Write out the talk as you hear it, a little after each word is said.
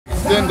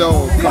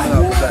extendo coming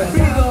up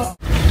today.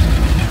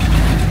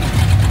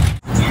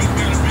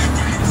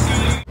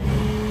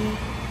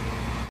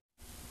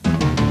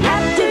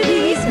 After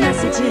these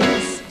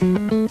messages,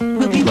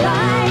 we'll be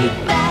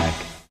right back.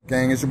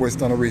 Gang, it's your boy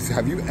Stunner Reese.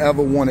 Have you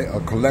ever wanted a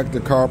collector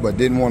car but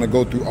didn't want to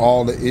go through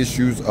all the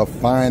issues of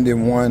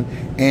finding one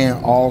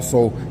and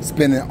also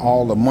spending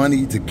all the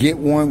money to get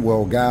one?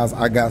 Well, guys,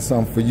 I got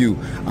something for you.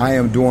 I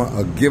am doing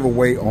a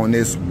giveaway on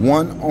this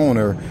one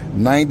owner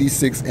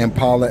 96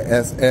 Impala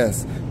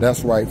SS.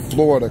 That's right,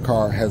 Florida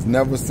car, has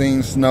never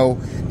seen snow,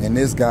 and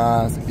this,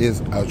 guys,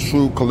 is a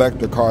true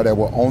collector car that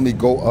will only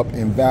go up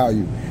in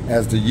value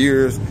as the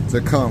years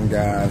to come,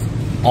 guys.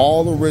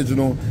 All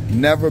original,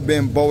 never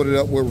been bolted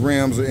up with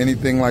rims or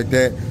anything like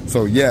that.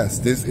 So yes,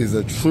 this is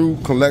a true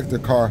collector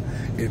car.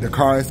 The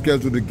car is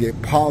scheduled to get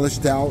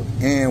polished out,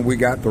 and we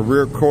got the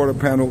rear quarter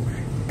panel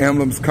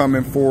emblems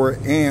coming for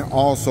it, and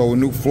also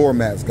new floor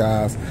mats,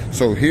 guys.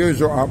 So here's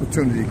your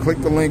opportunity. Click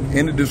the link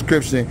in the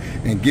description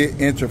and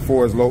get entered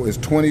for as low as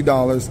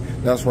 $20.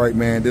 That's right,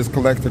 man. This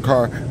collector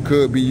car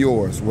could be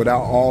yours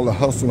without all the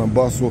hustle and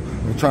bustle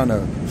of trying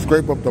to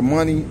scrape up the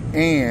money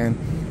and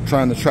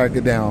trying to track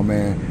it down,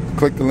 man.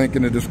 Click the link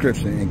in the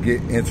description and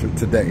get entered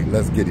today.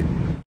 Let's get it.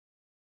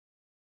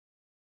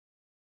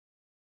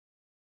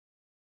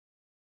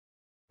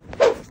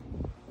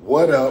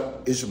 What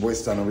up? It's your boy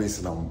Stunner Reese,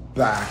 and I'm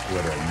back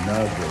with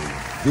another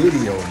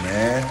video,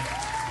 man.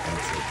 And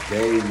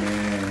today,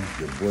 man,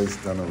 your boy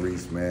Stunner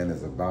Reese, man,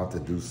 is about to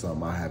do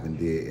something I haven't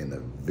did in a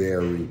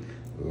very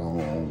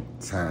long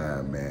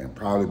time, man.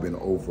 Probably been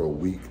over a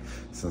week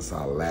since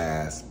I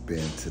last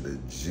been to the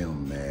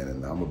gym, man.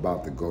 And I'm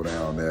about to go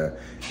down there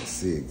and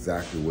see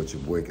exactly what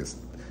your boy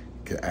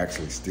can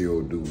actually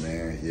still do,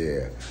 man.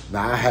 Yeah.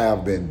 Now, I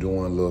have been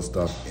doing little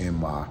stuff in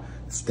my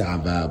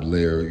Sky Vibe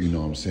layer, you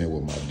know what I'm saying,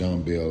 with my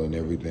dumbbell and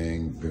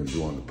everything. Been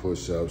doing the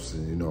push-ups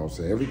and, you know what I'm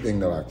saying, everything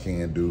that I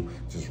can do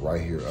just right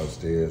here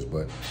upstairs.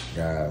 But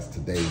guys,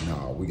 today,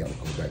 we got to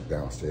go back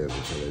downstairs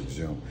into that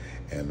gym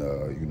and,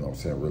 you know what I'm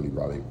saying,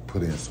 really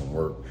put in some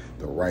work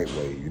the right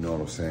way, you know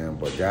what I'm saying.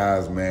 But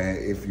guys, man,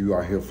 if you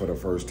are here for the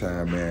first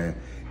time, man,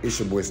 it's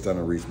your boy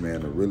Stunner Reese,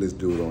 man, the realest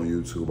dude on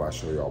YouTube. I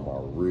show y'all my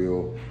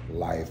real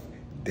life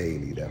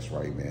daily. That's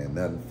right, man.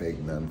 Nothing fake,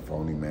 nothing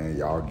phony, man.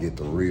 Y'all get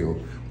the real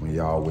when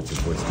y'all with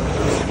your boy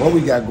Stunner Reese. What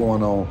we got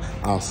going on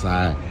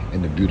outside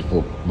in the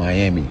beautiful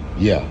Miami?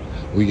 Yeah,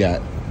 we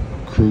got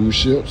cruise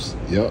ships.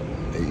 Yep,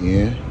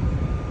 they in.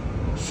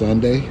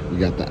 Sunday, we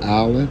got the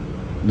island.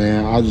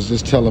 Man, I was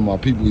just telling my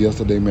people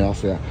yesterday, man, I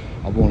said,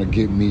 I want to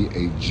get me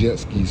a jet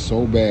ski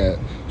so bad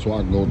so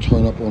I can go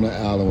turn up on the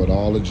island with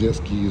all the jet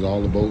skis,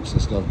 all the boats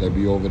and stuff that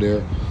be over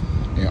there.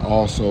 And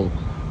also,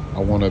 I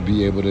want to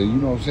be able to, you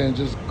know what I'm saying,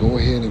 just go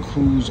ahead and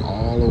cruise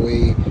all the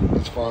way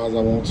as far as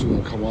I want to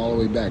and come all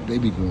the way back. They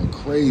be going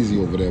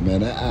crazy over there, man.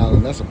 That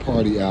island, that's a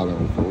party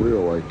island for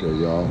real right there,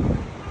 y'all.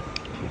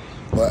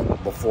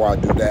 But before I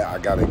do that, I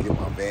got to get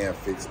my van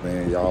fixed,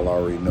 man. Y'all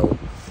already know.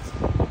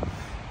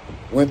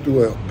 Went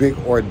through a big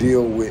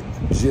ordeal with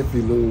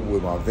Jiffy Lube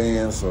with my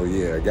van, so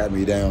yeah, it got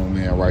me down,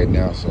 man, right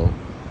now. So,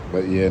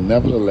 but yeah,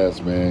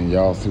 nevertheless, man,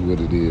 y'all see what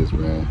it is,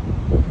 man.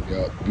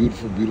 Yeah,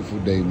 beautiful, beautiful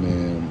day,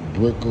 man.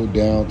 Brickell,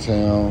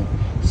 downtown,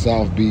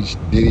 South Beach,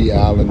 Diddy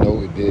Island, know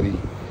it Diddy.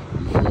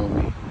 You feel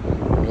me?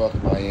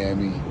 North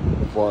Miami,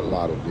 Fort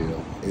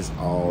Lauderdale. It's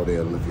all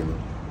there looking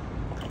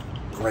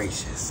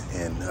gracious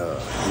and yeah,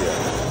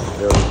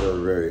 very,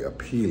 very, very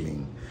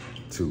appealing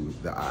to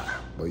the eye.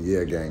 But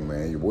yeah, gang,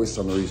 man, your boy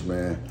Stunner Reese,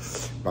 man,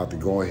 about to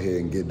go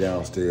ahead and get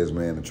downstairs,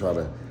 man, and try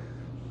to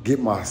get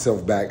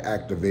myself back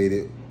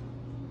activated.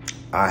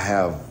 I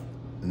have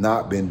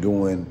not been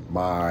doing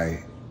my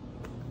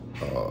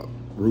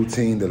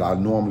routine that I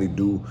normally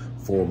do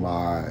for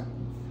my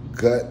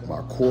gut,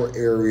 my core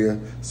area.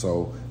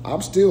 So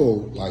I'm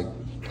still like,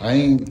 I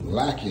ain't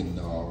lacking,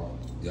 y'all,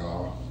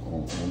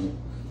 on it,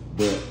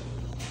 but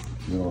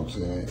you know what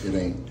I'm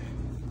saying?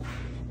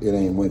 It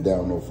ain't went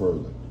down no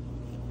further.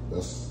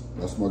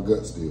 That's my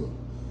gut still.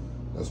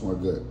 That's my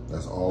gut.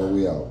 That's all the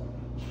way out.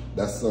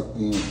 That's sucked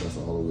in. That's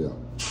all the way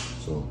out.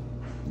 So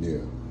yeah.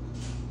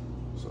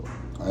 So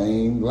I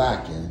ain't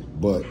lacking,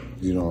 but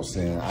you know what I'm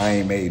saying, I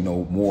ain't made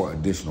no more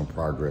additional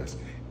progress.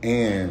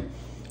 And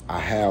I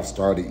have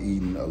started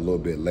eating a little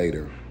bit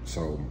later,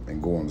 so,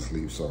 and going to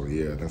sleep. So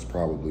yeah, that's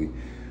probably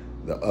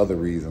the other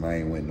reason I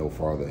ain't went no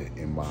farther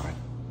in my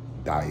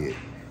diet.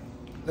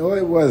 No,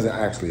 it wasn't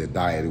actually a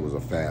diet, it was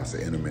a fast,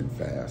 an intermittent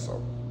fast.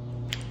 So,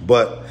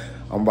 but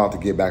I'm about to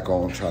get back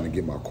on, trying to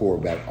get my core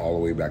back all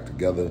the way back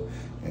together,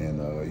 and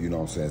you know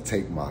what I'm saying,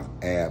 take my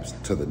abs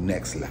to the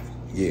next level.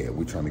 Yeah,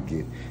 we're trying to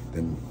get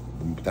them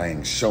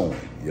things showing.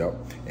 Yep.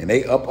 And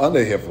they up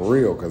under here for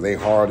real, because they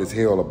hard as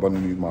hell up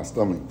underneath my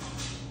stomach.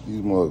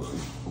 These mugs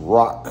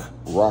rock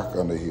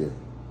under here.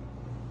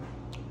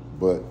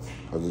 But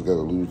I just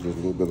gotta lose just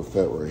a little bit of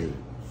fat right here.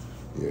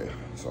 Yeah,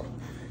 so,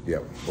 yeah.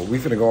 But we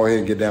finna go ahead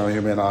and get down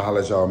here, man. I'll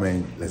holler at y'all,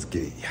 man. Let's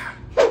get it, yeah.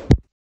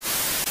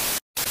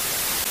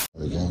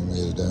 The gang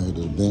made it down here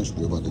to the bench.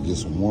 We're about to get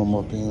some warm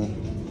up in.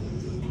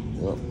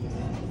 Yep.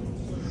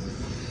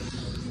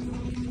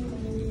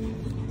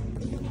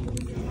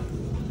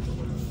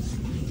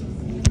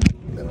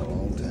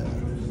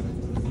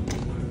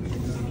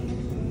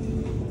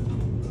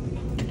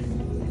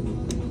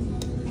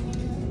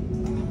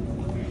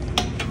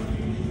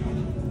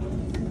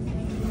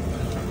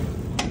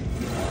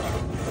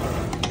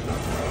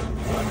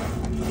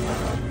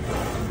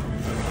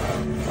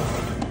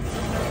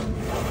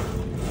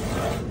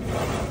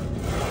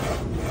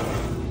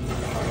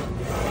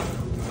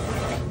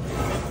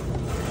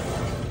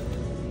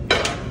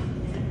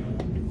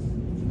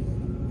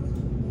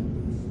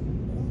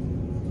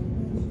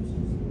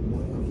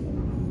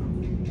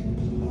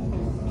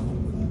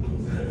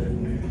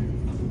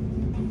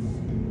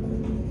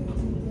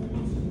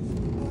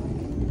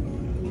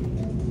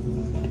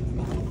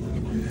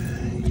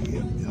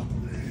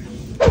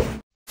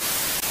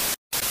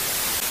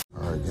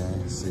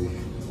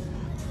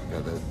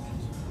 Got that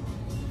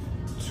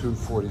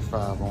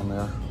 245 on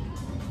there.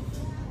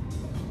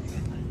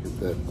 Hit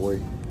that boy.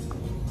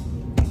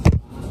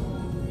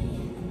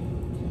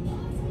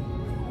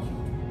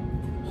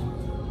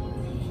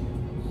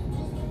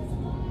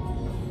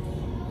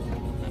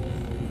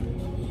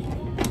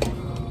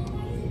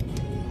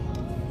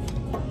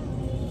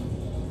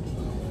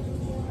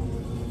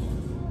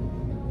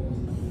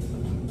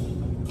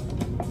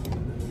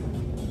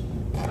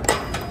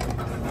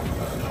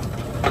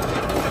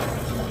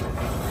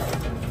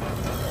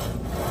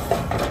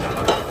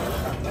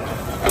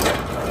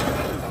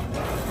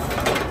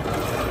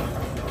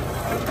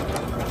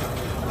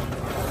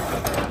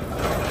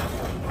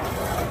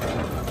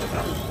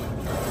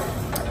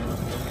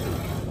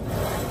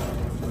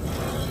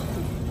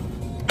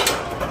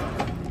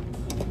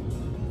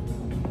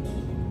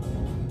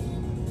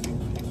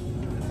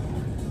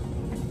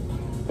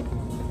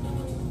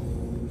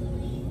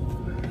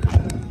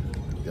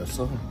 Yes,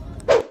 sir.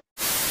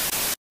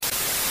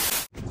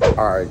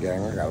 All right,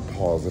 gang, I gotta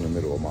pause in the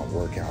middle of my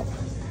workout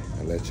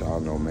and let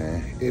y'all know,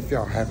 man, if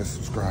y'all haven't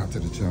subscribed to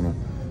the channel,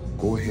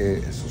 go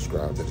ahead and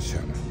subscribe to the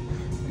channel.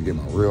 You get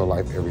my real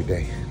life every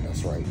day,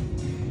 that's right.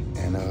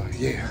 And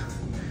yeah,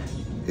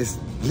 it's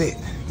lit,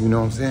 you know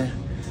what I'm saying?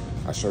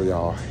 I show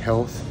y'all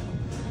health,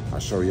 I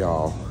show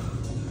y'all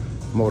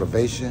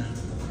motivation,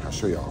 I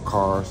show y'all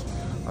cars,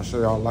 I show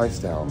y'all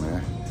lifestyle,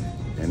 man.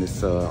 And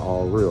it's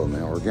all real,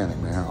 man, organic,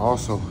 man.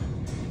 Also,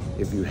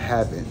 if you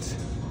haven't,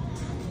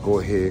 go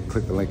ahead,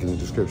 click the link in the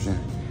description,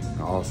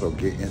 and also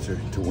get entered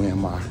to win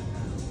my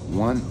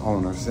one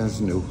owner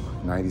since new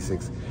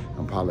 96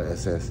 Impala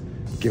SS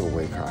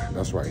giveaway car.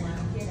 That's right,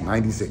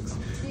 96,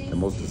 the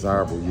most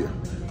desirable year.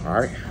 All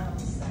right,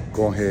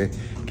 go ahead,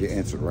 get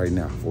entered right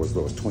now for as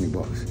low as 20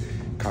 bucks.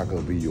 Car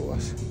will be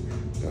yours.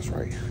 That's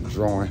right,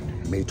 drawing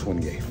May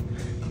 28th.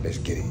 Let's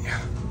get it,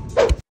 yeah.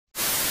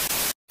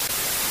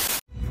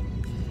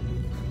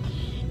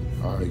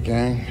 All right,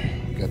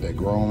 gang, got that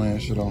grown man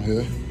shit on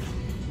here.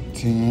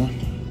 10,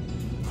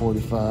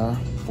 45,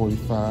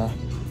 45,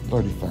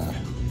 35.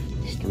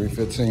 It's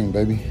 315,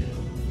 baby.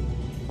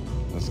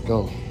 Let's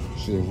go.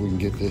 See if we can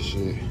get this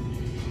shit.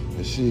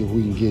 Let's see if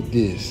we can get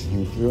this.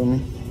 You feel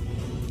me?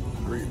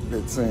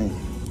 315.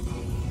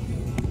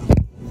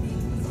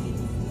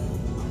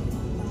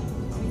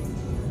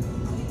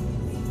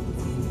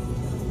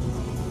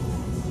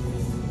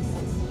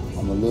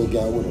 I'm a little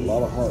guy with a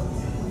lot of heart.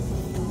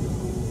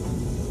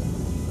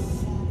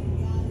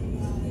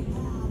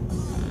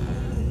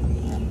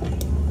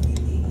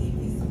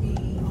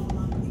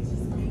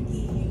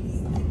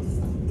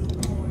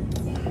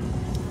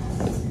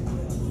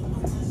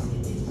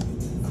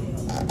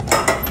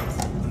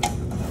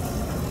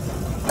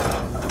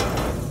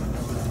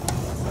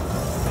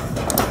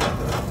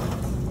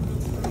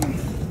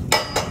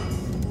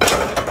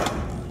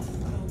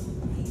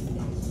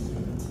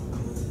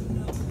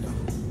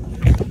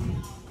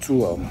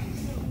 Two of them.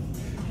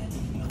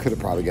 Could have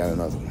probably got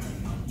another one.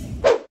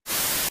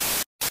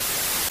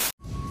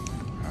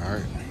 All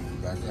right,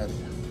 back at it.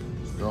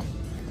 Let's go.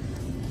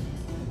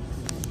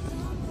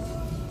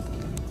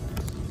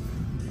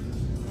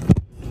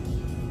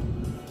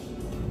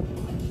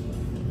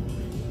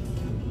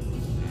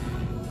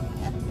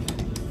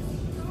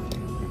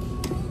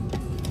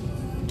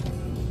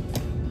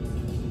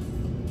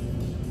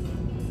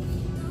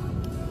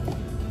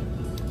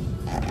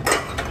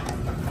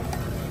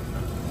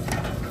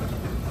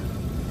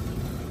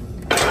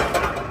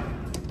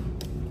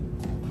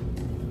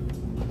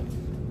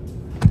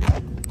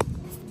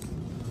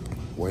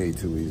 Way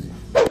too easy.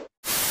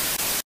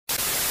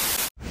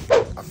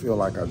 I feel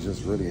like I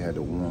just really had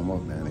to warm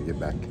up, man, and get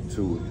back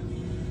to it.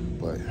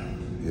 But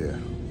yeah,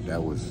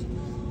 that was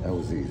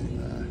easy,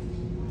 man.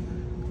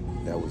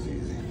 That was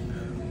easy.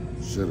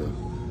 Should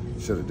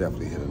have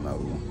definitely hit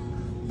another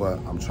one. But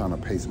I'm trying to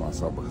pace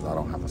myself because I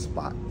don't have a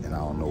spot and I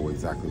don't know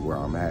exactly where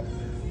I'm at.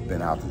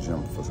 Been out the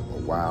gym for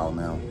a while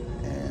now,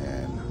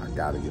 and I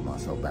got to get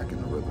myself back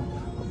in the rhythm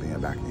of being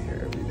back in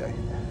here every day.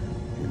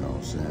 You know what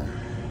I'm saying?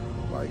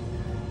 Like,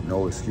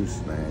 no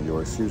excuses, man.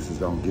 Your excuses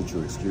don't get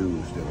you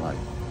excused in life.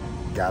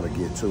 You gotta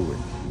get to it.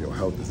 Your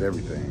health is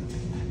everything.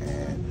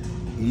 And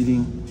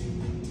eating,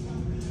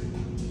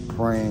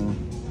 praying,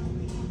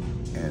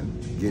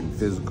 and getting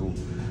physical,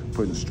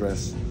 putting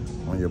stress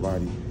on your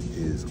body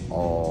is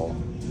all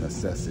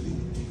necessity.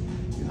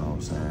 You know what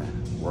I'm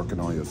saying? Working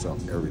on yourself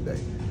every day.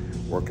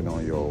 Working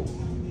on your,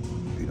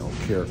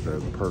 character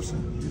as a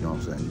person. You know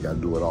what I'm saying? You gotta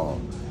do it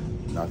all.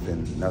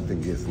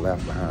 Nothing gets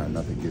left behind.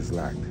 Nothing gets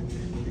lacked.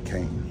 You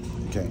can't.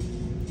 Yeah.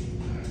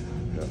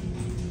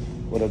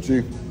 What up,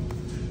 Chief?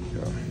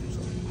 Yeah,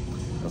 so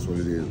that's what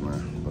it is,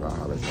 man. But I'll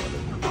holler at y'all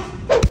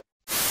later.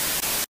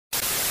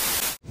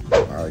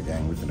 All right,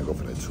 gang, we're gonna go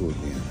for that 2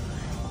 again.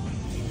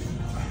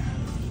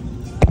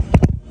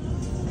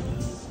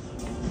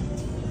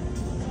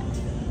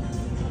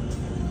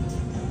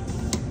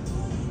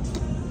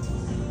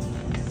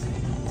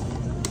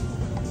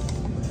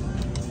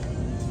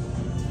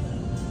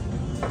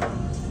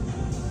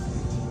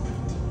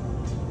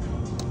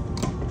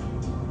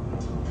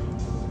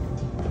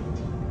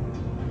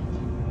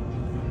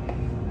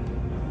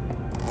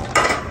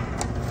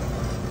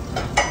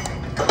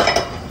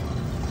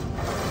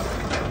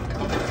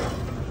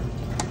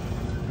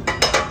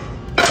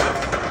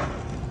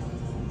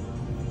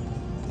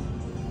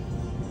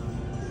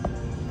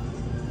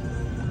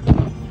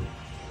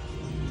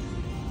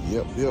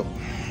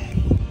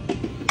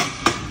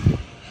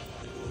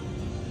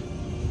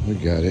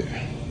 got it.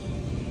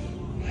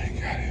 I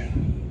got it.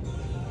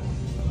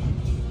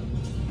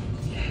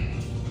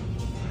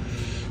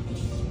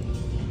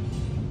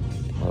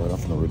 All right,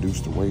 I'm gonna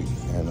reduce the weight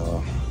and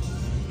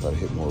try to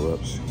hit more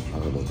reps. All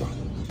right, let's go.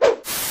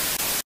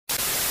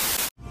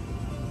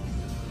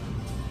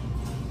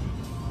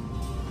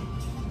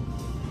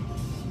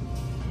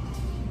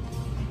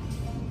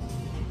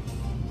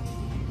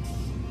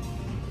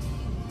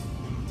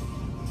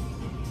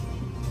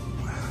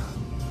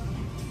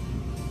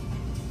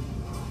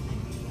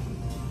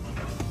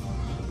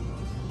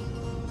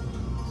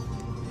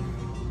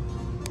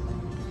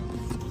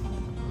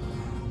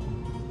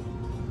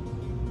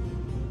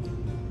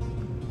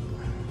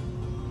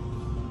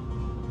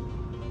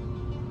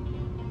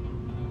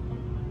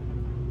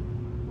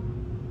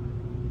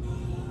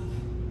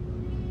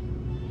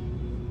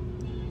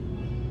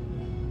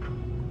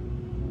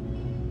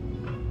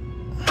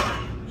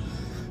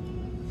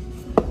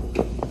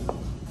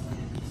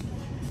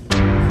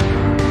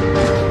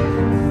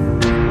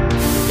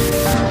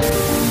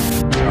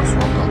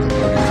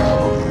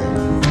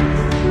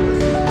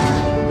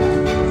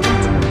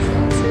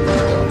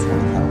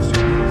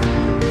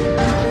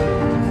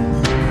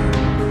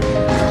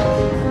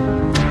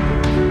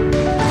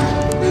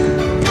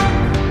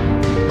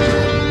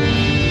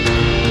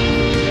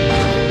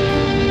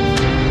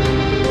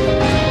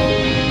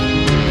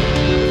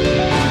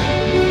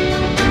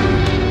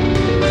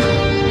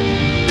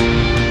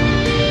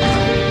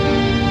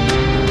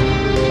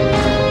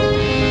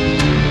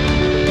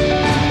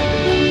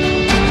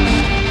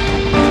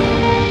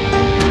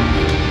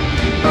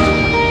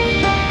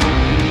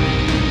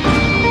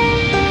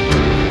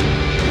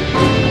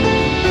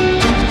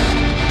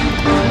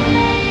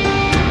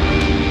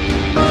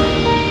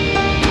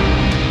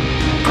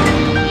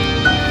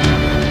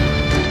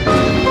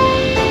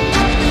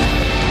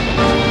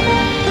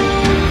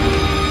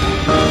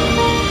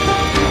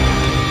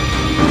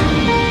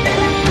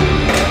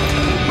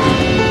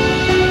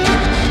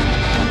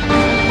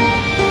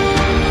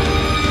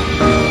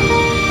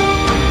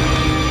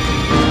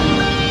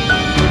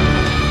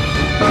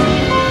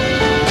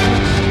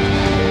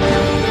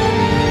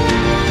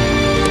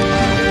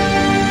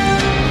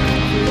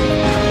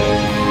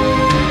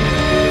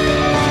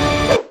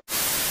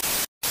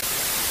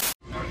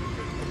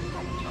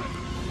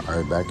 All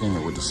right, back in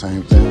it with the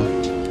same thing.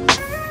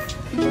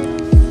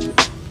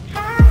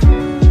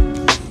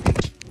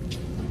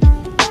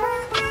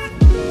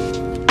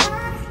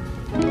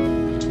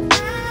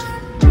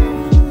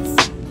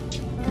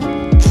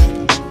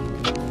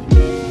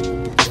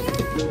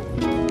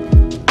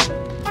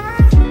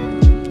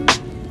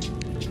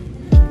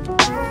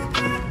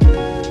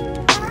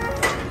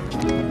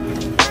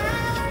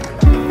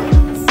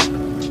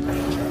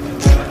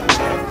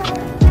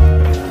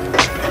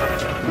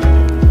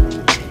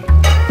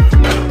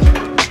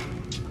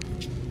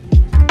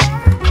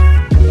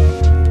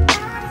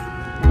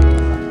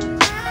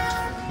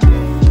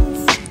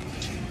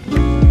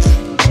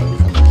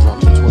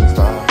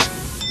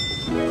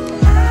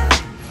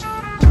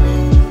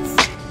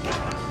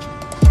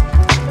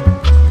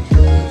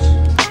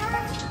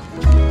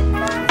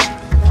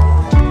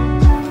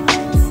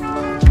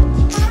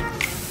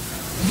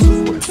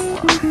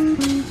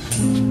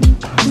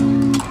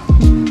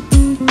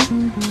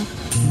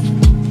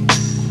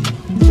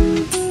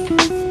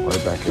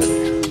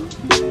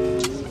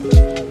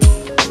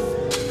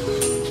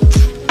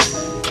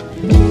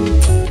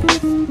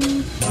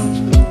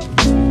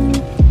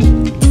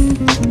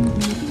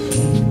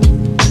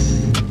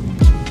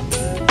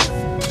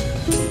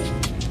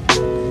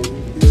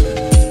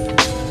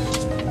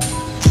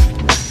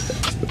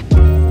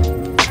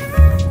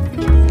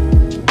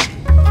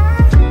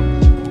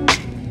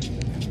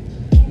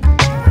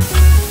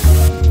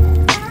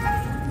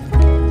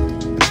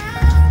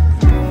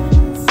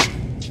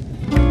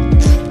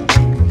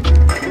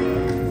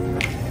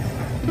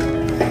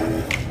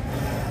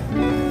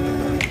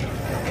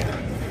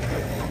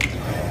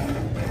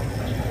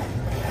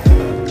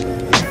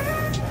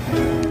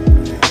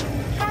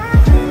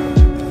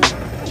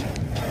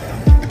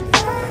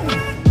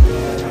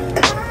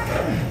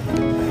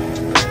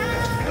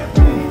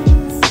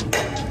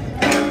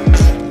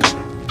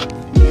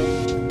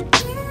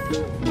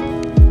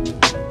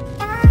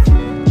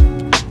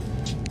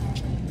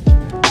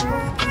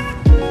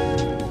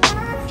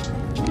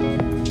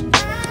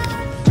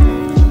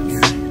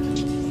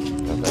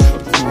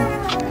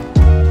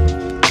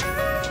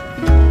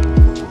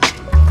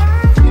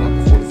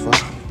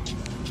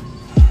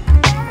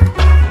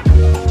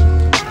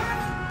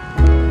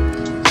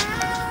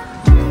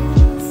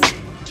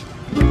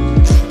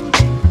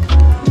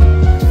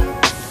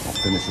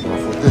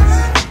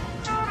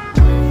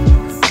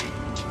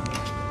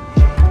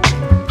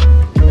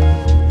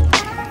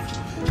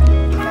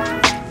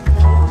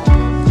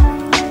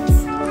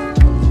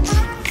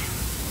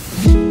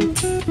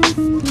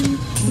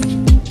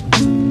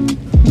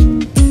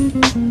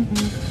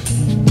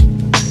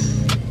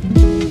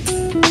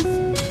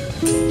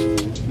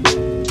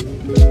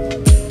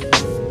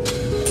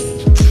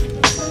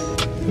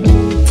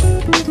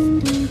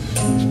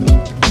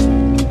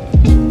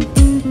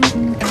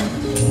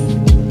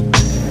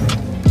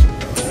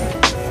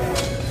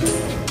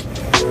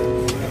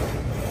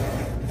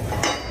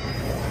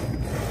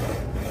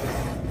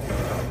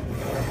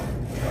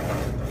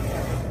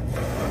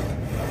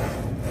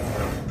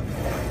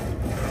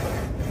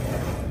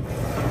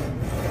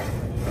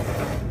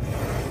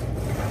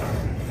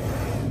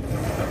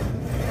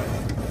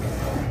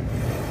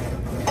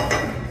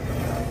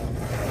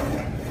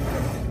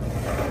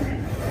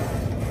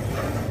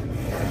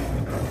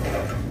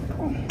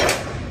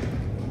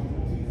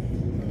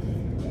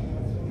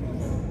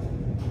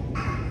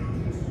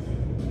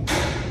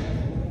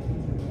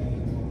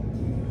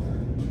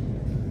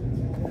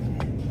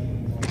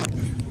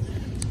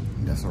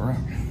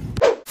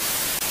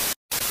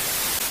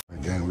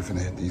 we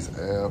finna hit these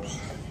abs.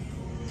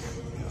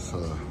 Let's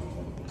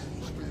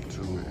get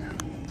to it.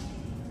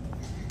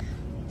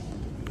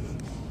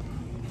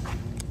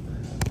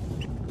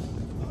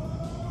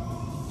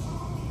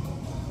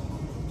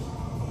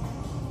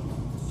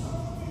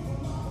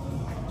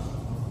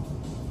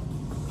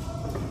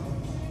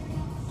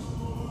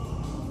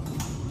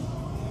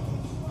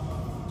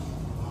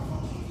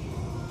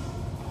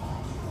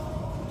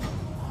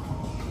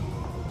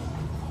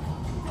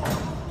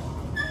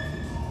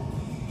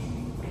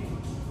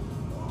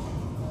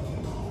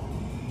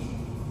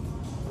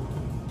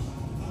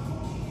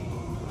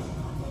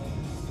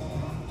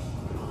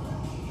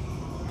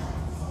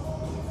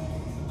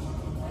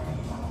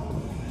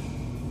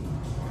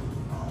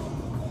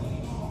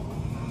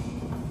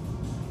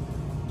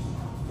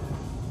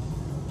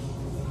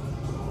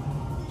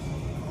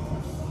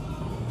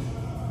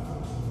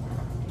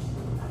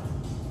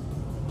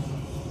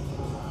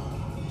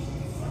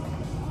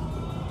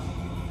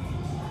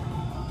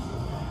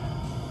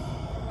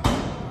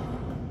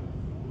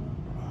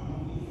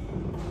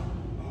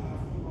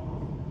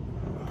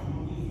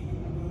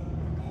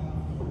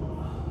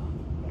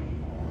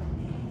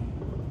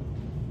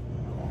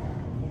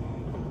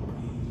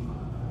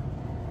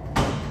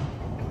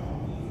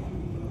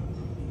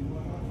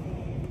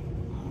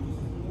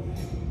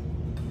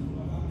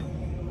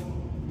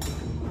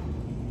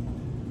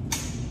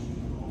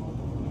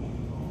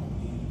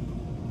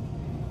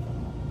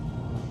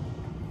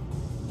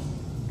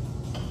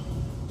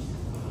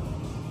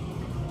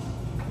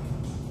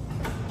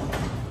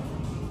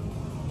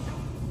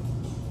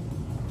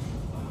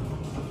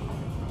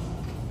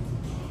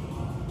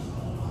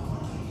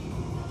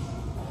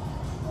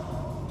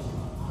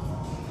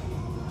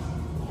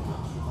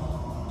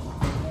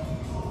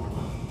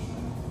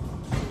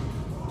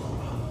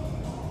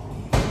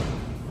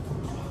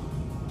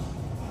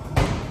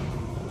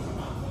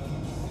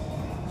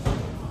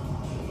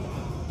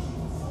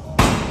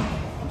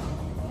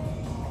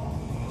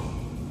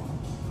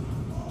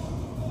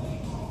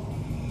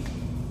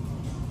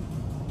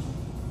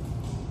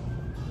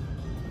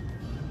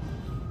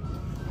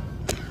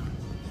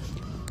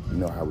 You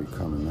know how we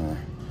coming, man.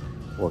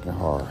 Working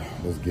hard.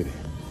 Let's get it.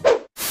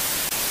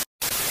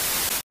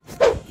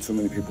 Too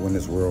many people in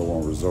this world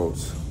want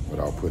results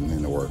without putting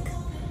in the work.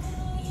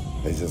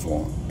 They just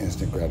want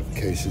instant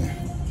gratification.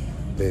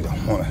 They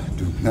don't want to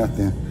do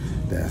nothing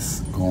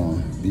that's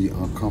going to be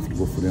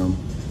uncomfortable for them.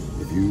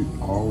 If you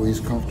always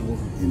comfortable,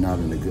 you're not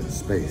in a good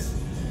space.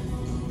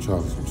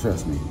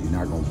 Trust me, you're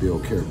not going to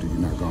build character. You're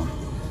not going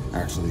to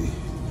actually,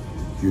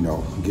 you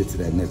know, get to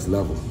that next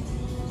level.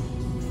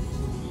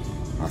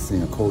 I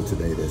seen a quote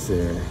today that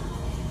said,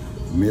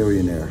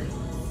 millionaire,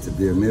 to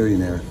be a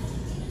millionaire,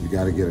 you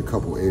got to get a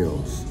couple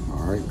L's,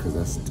 all right? Because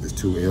it's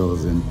 2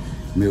 L's in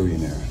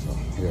millionaire. So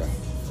yeah,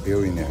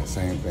 billionaire,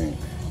 same thing.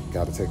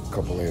 Got to take a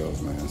couple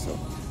L's, man. So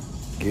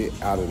get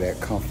out of that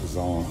comfort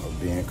zone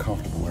of being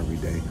comfortable every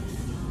day.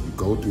 You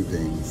go through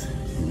things,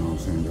 you know what I'm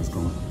saying, that's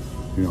gonna,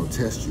 you know,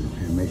 test you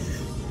and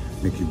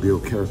make you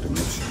build character,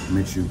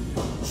 makes you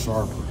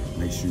sharper,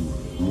 makes you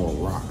more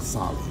rock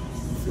solid.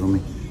 You feel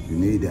me? You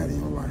need that in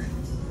your life.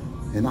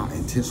 And not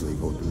intentionally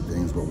go through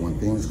things, but when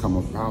things come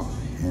about,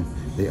 and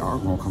they are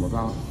gonna come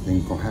about,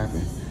 things gonna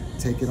happen,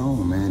 take it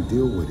on, man,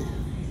 deal with it.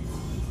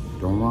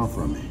 Don't run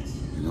from it,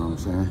 you know what I'm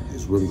saying?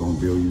 It's really gonna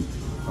build you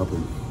up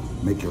and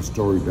make your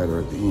story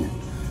better at the end.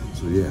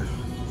 So yeah,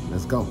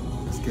 let's go,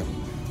 let's get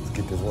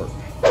this work.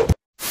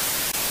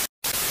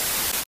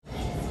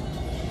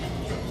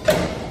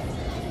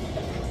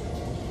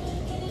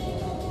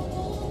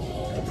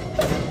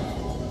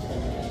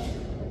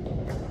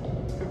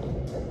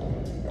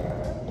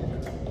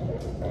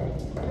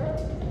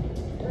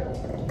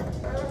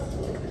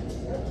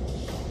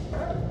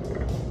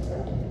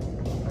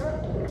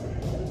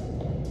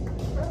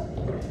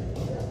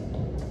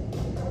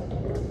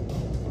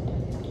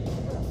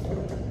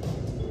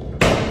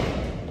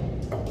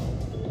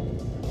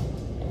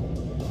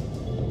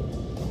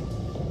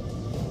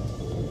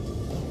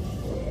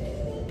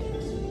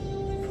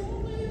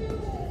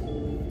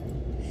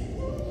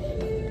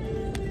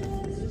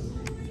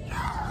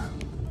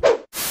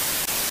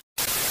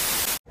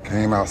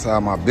 Came outside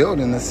my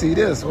building to see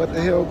this. What the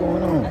hell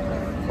going on?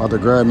 About to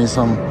grab me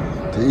something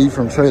to eat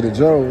from Trader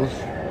Joe's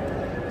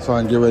so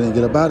I can get ready and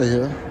get up out of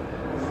here.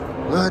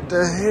 What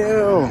the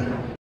hell?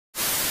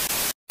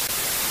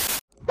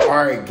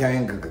 All right,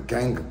 gang.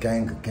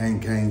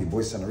 Your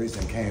boy Son of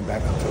Reason came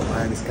back up to the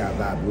Miami Sky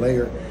Vibe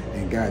layer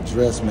and got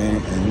dressed,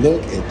 man. And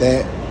look at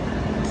that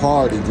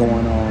party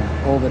going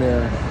on over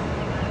there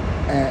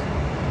at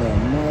the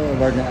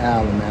motherfucking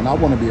island, man. I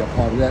want to be a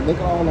part of that. Look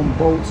at all them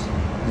boats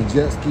and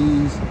jet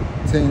skis,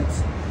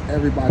 tents,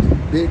 everybody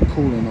big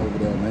cooling over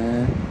there,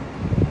 man.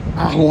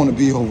 I want to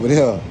be over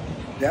there.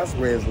 That's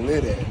where it's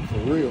lit at, for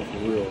real,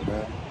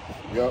 man.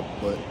 Yup,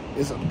 but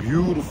it's a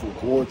beautiful,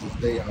 gorgeous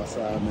day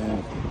outside,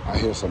 man. I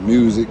hear some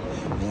music,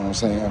 you know what I'm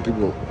saying?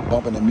 People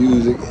bumping the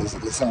music.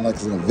 It sounds like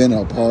it's an event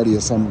or a party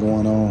or something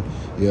going on.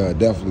 Yeah,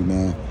 definitely,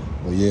 man.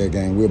 But yeah,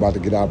 gang, we're about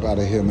to get up out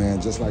of here, man.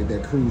 Just like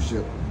that cruise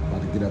ship,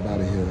 about to get up out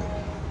of here.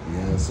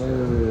 Yes,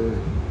 sir.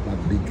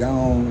 About to be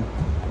gone.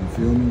 You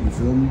feel me? You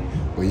feel me?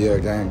 But yeah,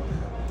 gang.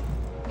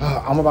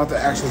 I'm about to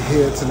actually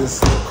head to this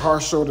car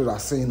show that I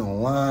seen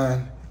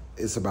online.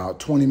 It's about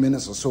 20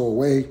 minutes or so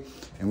away.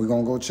 And we're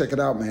going to go check it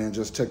out, man.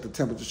 Just check the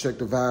temperature, check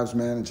the vibes,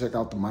 man, and check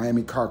out the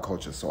Miami car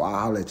culture. So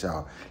I'll let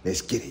y'all.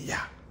 Let's get it, y'all.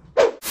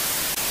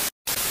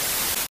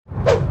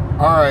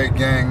 All right,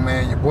 gang,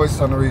 man. Your boy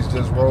Son Reese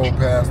just rolled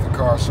past the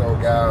car show,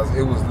 guys.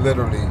 It was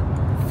literally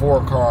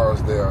 4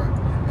 cars there.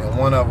 And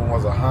one of them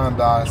was a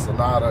Hyundai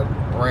Sonata,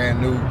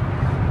 brand new.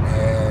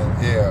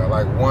 And, yeah,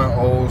 like one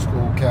old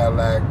school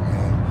Cadillac.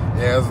 And,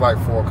 yeah, it's like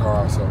 4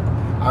 cars. So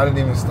I didn't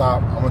even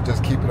stop. I'm going to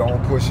just keep it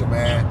on pushing,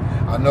 man.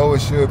 I know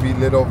it should be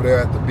lit over there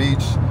at the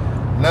beach.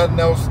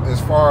 Nothing else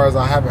as far as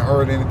I haven't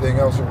heard anything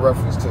else in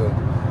reference to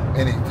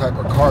any type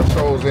of car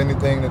shows or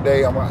anything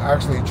today. I'm going to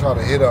actually try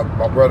to hit up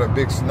my brother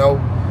Big Snow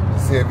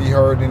and see if he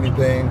heard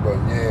anything. But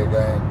yeah,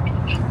 gang,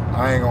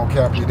 I ain't going to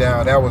cap you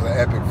down. That was an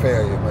epic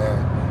failure,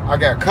 man. I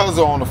got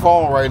Cuzzo on the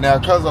phone right now.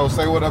 Cuzzo,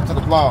 say what up to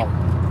the vlog.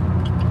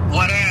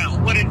 What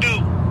up? What it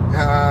do?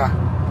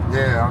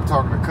 Yeah, I'm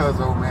talking to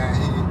Cuzzo, man.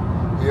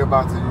 He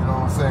about to, you know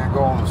what I'm saying,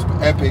 go on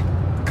some epic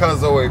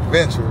Cuzzo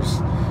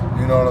adventures,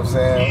 you know what I'm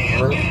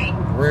saying?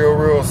 Yeah,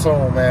 real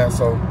soon, man.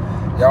 So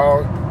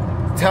y'all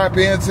tap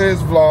into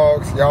his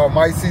vlogs. Y'all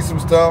might see some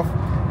stuff.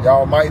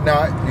 Y'all might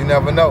not. You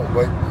never know.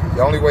 But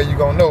the only way you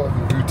gonna know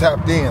is if you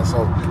tapped in.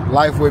 So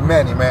Life with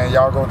Manny, man.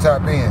 Y'all gonna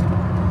tap in.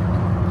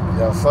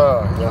 Yes,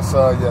 sir. Yes,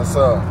 sir. Yes,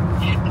 sir.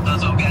 Yeah,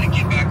 Cuzzo gotta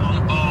get back on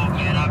the ball,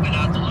 man. I've been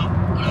out the loop.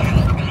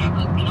 I've been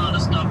having a lot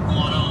of stuff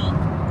going on.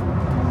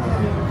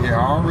 Yeah, I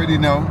already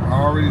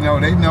know.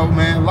 They know,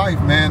 man.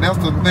 Life, man. That's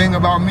the thing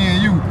about me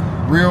and you.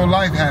 Real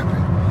life happen.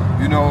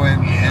 You know,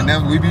 and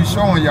that's, we be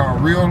showing y'all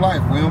real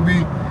life. We don't be,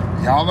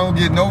 y'all don't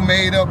get no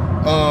made up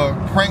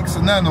pranks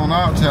or nothing on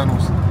our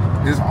channels.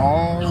 It's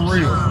all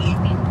real.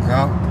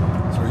 Yeah.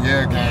 So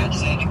yeah, gang. I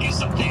just had to get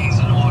some things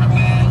in order,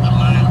 man.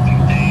 Align a few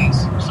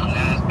things. So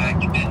now it's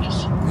back to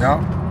business. Yeah.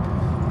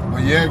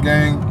 But yeah,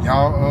 gang,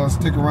 y'all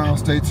stick around,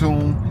 stay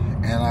tuned,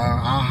 and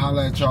I'll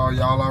holler at y'all.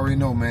 Y'all already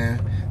know,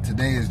 man.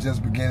 Today is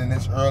just beginning.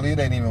 It's early. It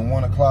ain't even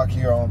 1 o'clock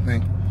here, I don't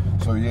think.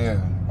 So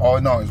yeah. Oh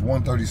no, it's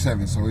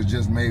 1:37. So it's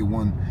just made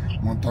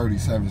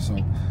 1:37.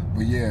 So,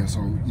 but yeah.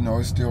 So you know,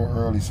 it's still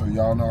early. So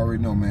y'all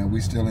already know, man.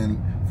 We still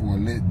in for a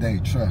lit day.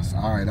 Trust.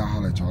 All right, I'll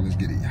holler at y'all. Let's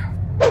get it, y'all.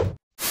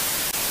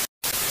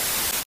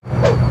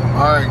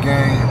 All right,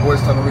 gang. Your boy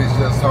Son Reese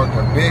just talked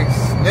to Big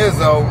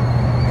Snizzo,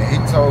 and he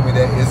told me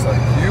that it's a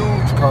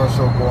huge car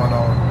show going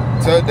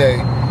on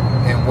today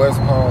in West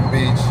Palm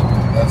Beach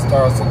that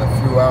starts in a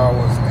few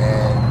hours.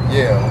 And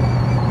yeah,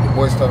 your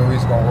boy Son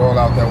Reese gonna roll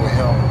out there with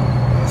him.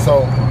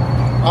 So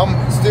I'm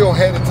still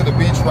headed to the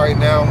beach right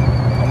now.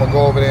 I'm gonna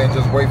go over there and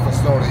just wait for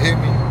snow to hit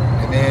me,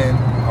 and then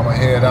I'm gonna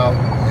head out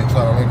and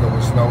try to link up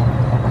with snow.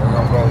 And we're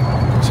gonna go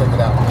check it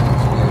out.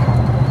 So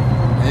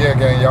yeah,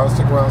 gang, y'all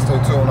stick around, stay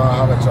tuned. I'll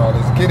holler at y'all.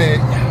 Let's get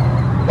it.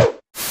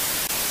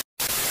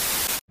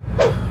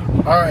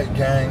 All right,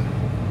 gang.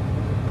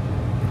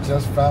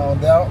 Just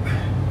found out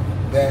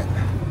that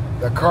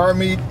the car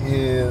meet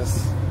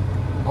is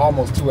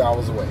almost 2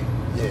 hours away.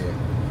 Yeah,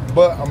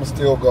 but I'm gonna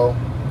still go.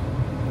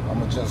 I'm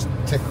gonna just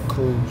take a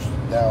cruise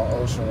down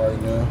Ocean right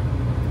now,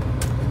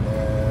 and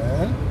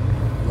then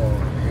we're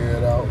gonna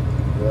head out,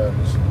 grab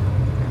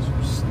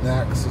some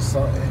snacks or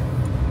something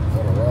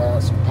for the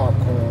ride, some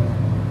popcorn,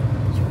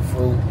 some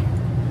fruit,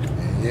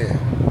 and yeah,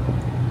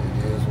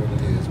 it is what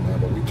it is, man.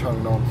 But we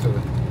turning on to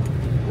the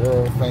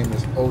world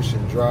famous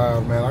Ocean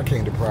Drive, man. I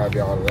can't deprive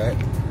y'all of that.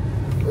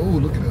 Oh,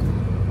 look at him.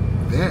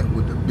 That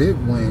with the big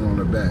wing on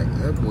the back.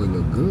 That boy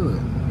look good.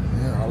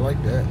 Yeah, I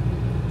like that.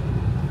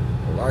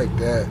 I like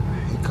that.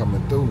 He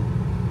coming through.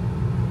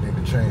 Need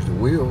to change the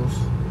wheels.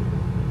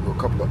 Do a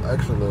couple of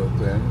extra little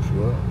things,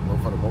 but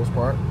for the most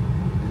part,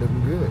 he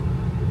looking good.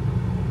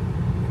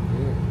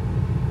 Good.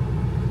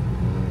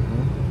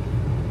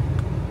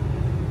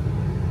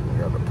 We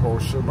got the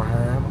Porsche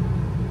behind him.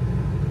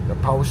 The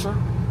Porsche.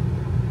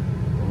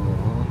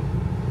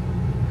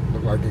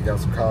 Look like he got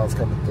some cars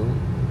coming through.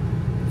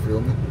 You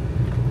feel me?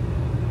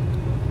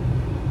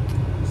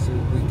 See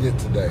what we get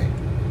today.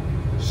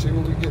 See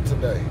what we get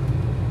today.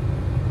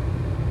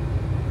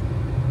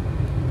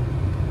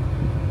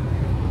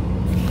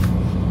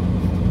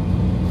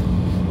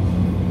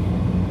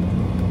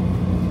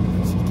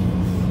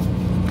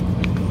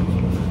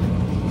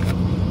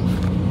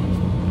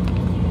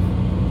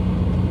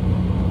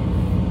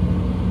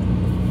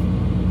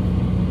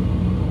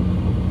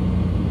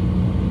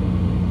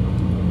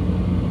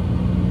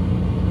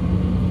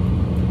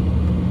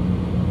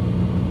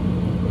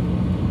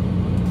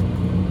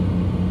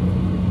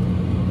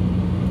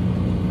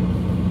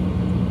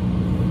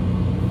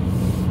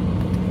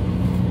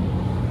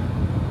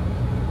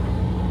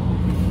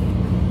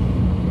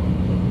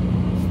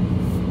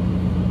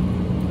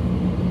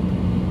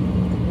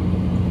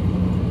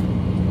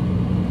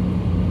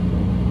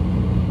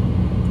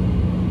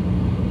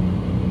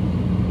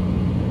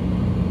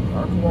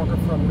 Walk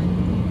in front of me.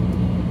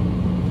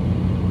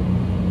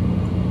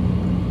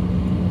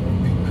 Don't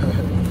be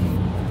mad.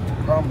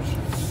 Promise you.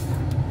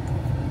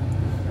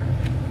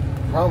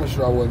 promise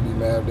you I wouldn't be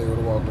mad if they would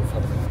have walked in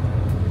front of me.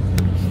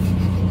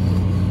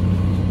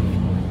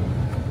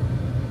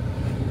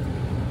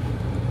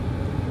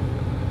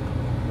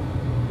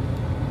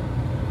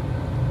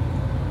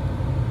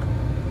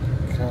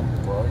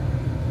 Camera bright.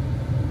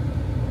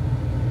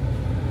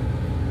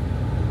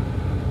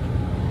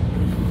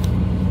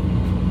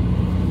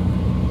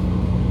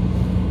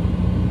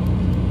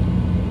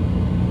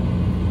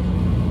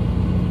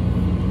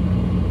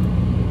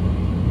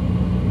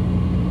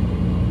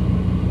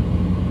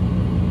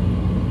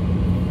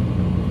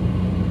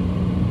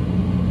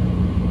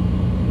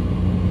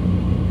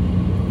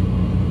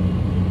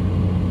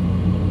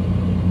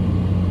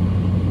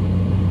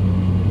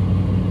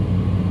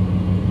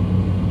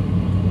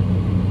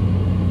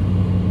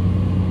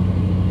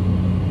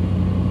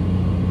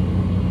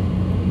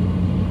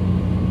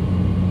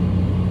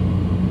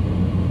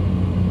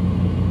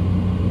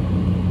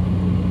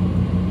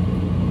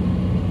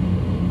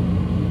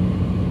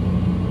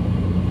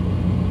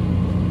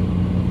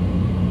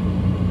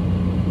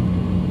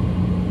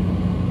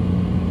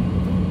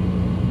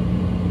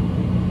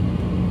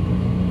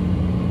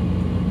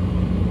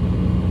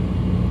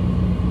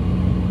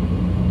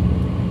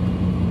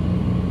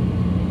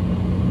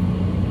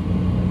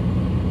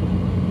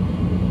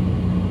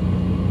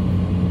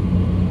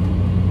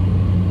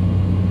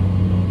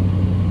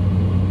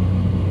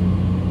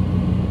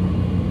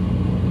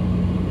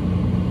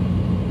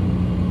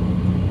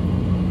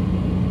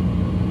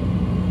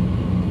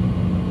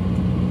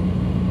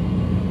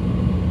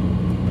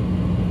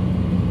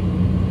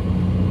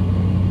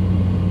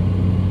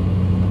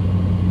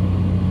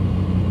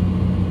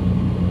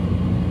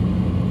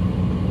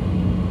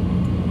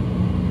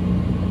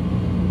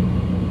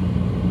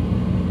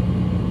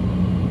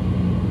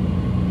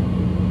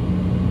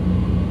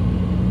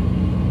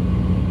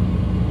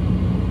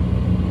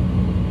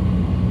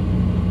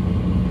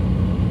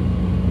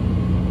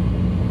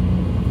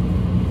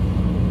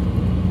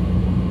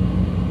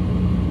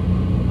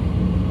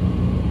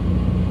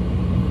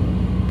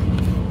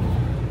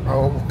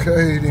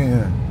 Okay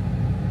then.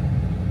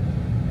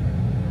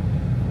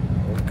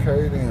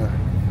 Okay then.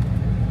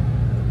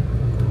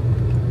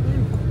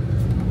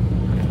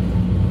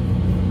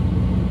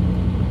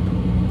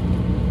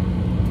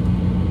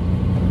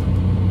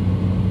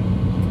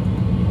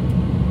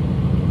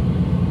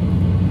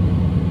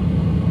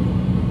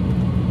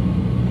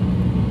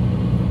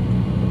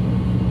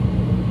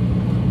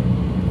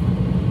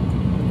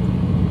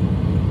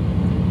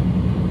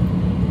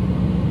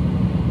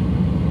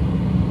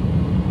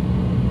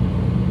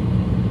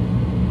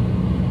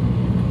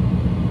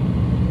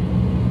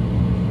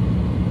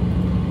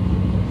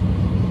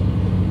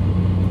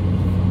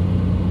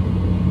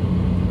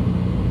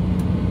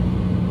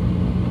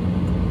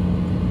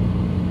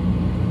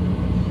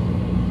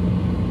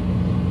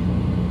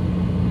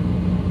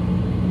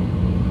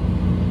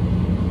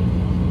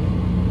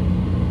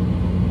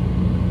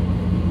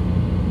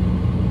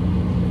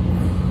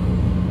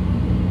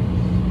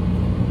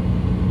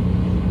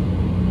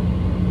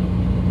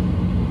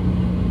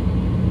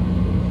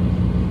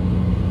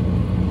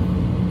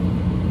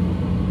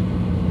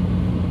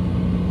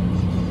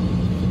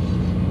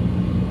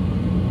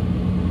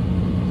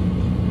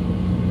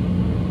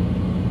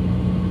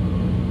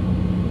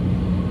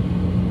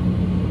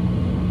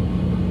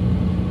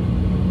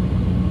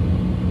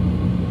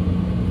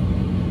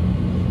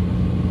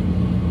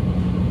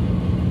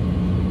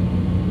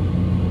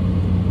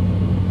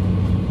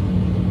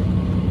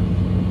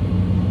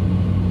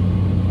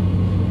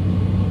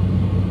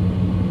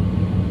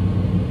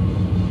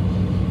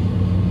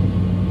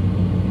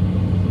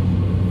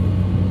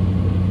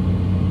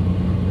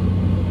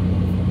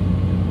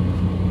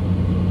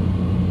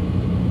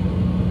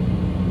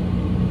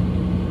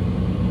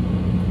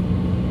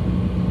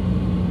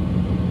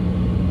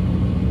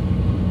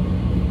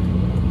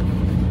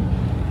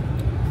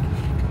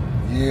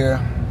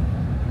 Yeah,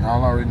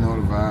 y'all already know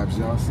the vibes.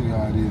 Y'all see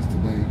how it is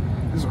today.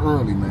 It's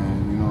early,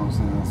 man, you know what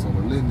I'm saying? So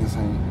the litness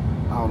ain't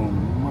out on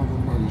the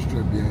motherfucking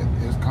strip yet.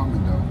 It's coming,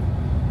 though.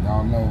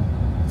 Y'all know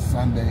it's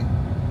Sunday,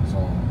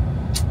 so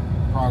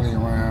probably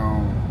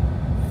around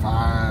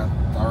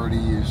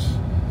 5:30-ish,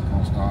 it's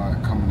gonna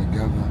start coming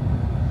together.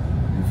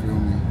 You feel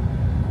me?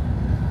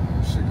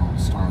 Shit gonna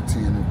start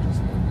teeing up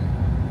just a little bit.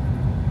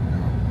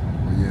 Yeah.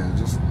 But yeah,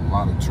 just a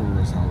lot of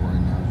tourists out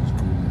right now, just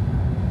cooling.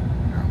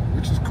 Yeah,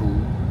 which is cool.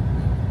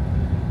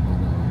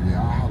 Yeah,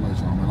 I'll holler at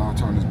y'all, man. I'll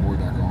turn this boy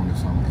back on if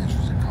something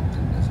interesting comes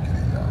through. Let's get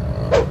it,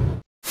 y'all.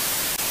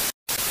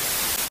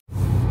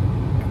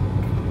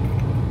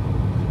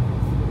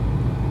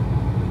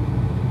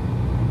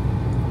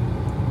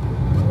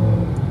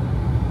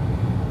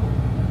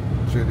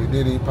 Chitty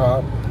diddy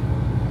pop.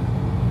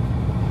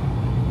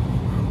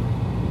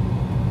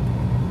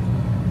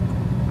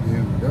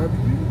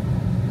 BMW.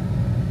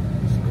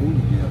 It's cool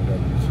to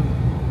BMW too.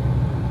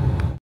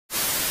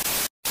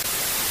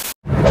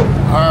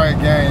 Alright,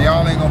 gang,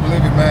 y'all ain't gonna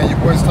believe it, man. Your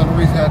boy Stunner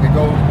Reese had to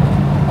go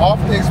off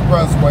the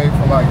expressway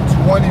for like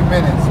 20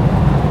 minutes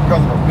because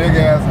of a big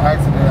ass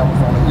accident that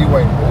was on the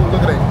E-way. Oh,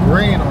 look at that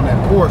green on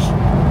that Porsche.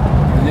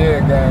 And Yeah,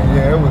 gang,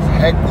 yeah, it was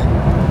hectic.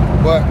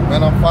 But,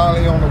 man, I'm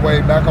finally on the way,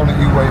 back on the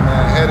E-way,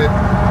 man, headed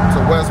to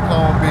West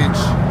Palm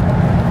Beach.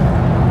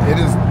 It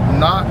is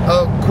not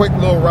a quick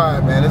little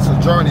ride, man. It's a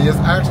journey. It's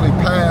actually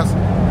past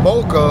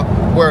Boca,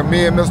 where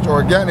me and Mr.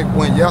 Organic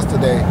went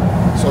yesterday.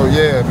 So,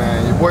 yeah,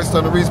 man, your boy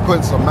Stunner Reese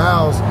putting some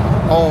miles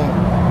on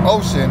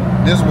Ocean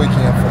this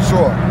weekend for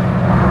sure.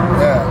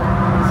 Yeah,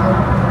 so,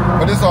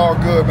 but it's all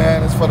good,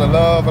 man. It's for the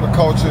love of the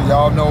culture.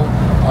 Y'all know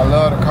I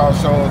love the car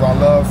shows. I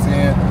love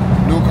seeing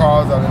new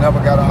cars that I never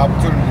got an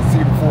opportunity to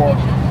see before.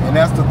 And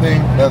that's the thing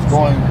that's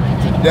going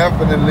to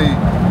definitely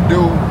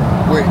do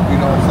with, you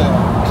know what I'm saying,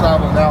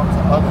 traveling out to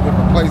other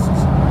different places,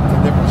 to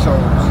different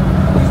shows.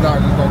 It's not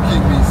just gonna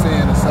keep me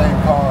seeing the same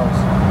cars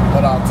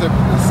that I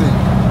typically see.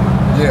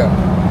 Yeah,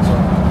 so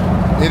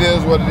it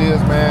is what it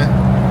is, man.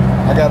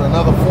 I got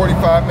another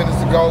 45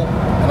 minutes to go,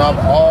 and I've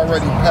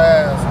already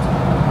passed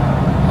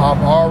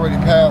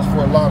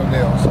Fort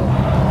Lauderdale, so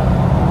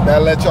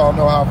that'll let y'all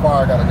know how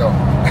far I gotta go.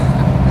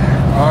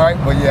 All right,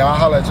 but yeah, I'll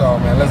holler at y'all,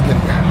 man. Let's get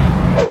it.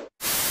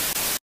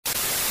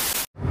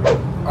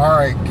 All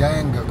right,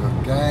 gang.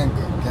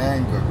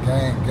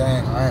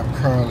 I am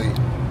currently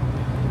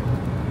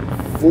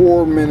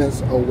 4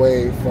 minutes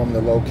away from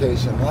the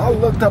location. And I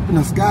looked up in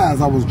the sky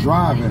as I was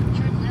driving,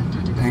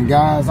 and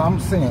guys, I'm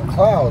seeing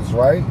clouds,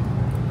 right?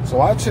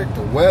 So I checked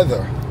the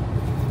weather.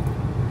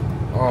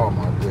 Oh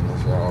my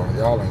goodness, y'all.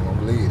 Y'all ain't gonna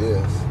believe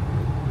this.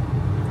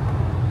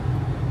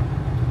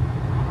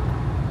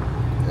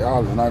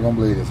 Y'all is not gonna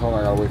believe this. Hold on,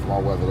 I gotta wait for my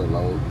weather to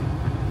load.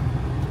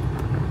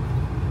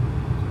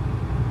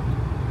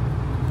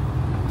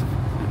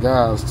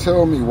 Guys,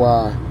 tell me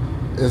why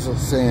it's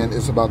saying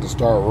it's about to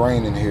start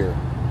raining here.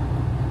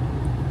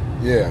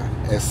 Yeah,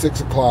 at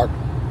 6 o'clock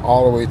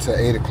all the way to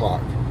 8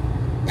 o'clock.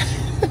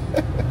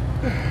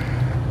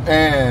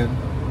 And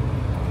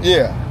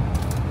yeah.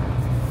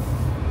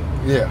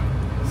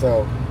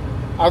 So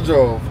I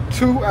drove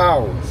 2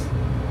 hours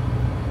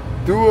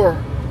through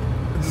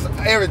just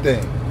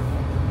everything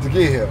to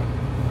get here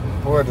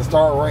for it to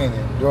start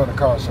raining during the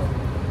car show.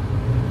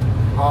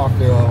 I'm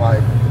feeling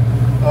like,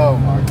 oh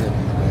my goodness,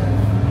 man.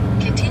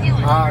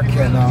 I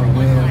cannot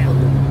win for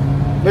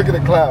losing. Look at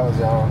the clouds,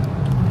 y'all.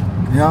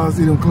 Y'all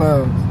see them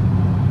clouds?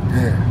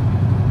 Yeah.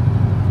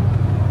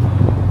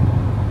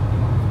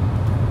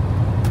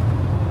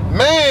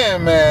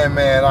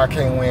 Man, I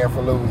can't win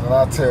for losing,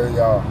 I tell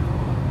y'all.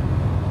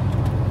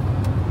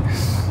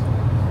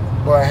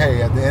 But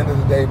hey, at the end of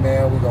the day,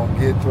 man, we're gonna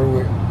get through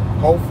it.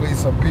 Hopefully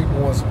some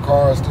people and some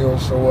cars still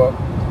show up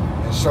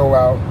and show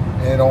out,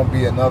 and it don't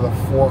be another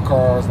 4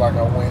 cars like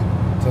I went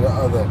to the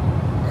other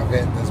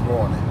event this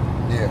morning.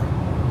 Yeah,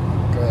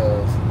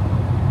 because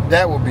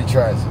that would be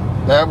tragic.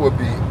 That would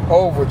be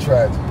over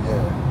tragic,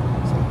 yeah.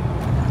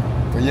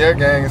 So, but yeah,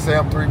 gang, say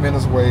I'm 3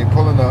 minutes away,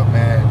 pulling up,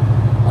 man.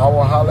 I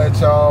will holler at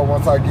y'all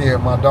once I get here.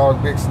 My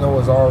dog Big Snow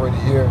is already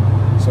here.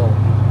 So,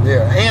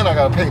 yeah, and I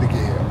gotta pay to get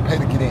here, pay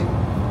to get in,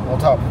 on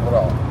top of it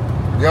all.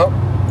 Yep,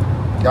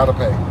 gotta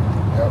pay.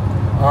 Yep.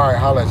 All right,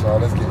 holler at y'all,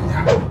 let's get it.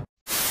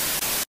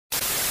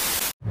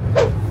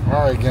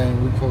 All right,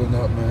 gang, we pulling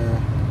up,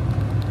 man,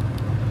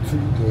 to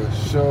the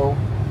show.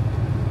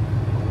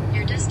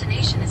 Your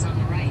destination is on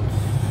the right.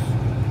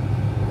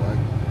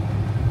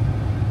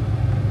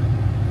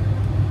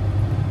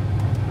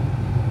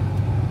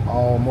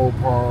 All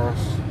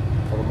Mopars,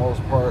 for the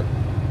most part,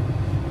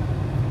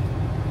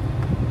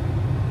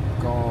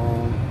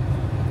 gone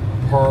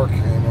park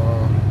and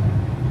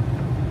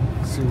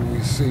see what we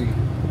see.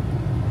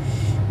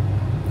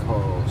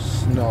 Call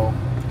Snow,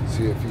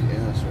 see if he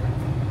answers.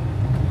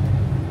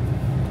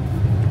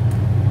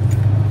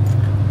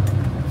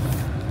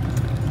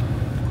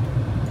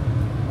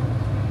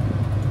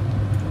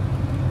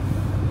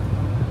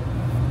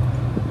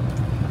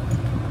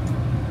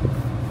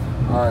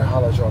 All right,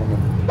 holla at y'all in a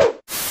minute.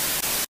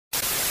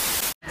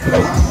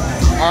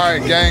 All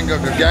right, gang. I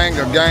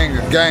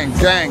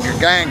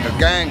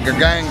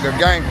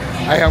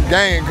am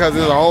gang because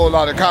there's a whole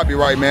lot of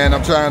copyright, man.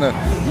 I'm trying to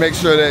make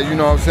sure that, you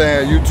know what I'm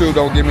saying, YouTube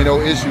don't give me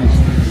no issues.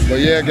 But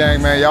yeah,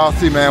 gang, man, y'all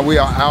see, man, we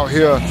are out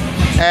here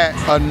at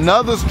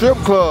another strip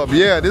club.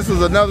 Yeah, this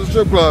is another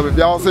strip club. If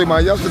y'all see my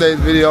yesterday's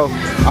video,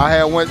 I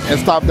had went and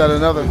stopped at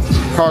another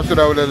car show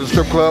over at the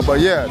strip club.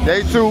 But yeah,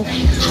 day 2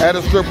 at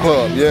a strip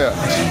club, yeah.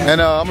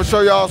 And I'm gonna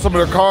show y'all some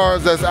of the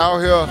cars that's out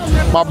here.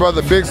 My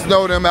brother Big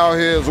Snow, them out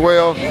here as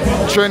well.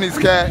 Trinity's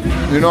cat,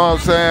 you know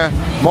what I'm saying?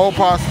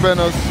 Mopar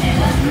spinners,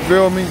 you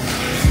feel me?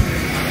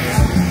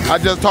 I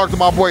just talked to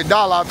my boy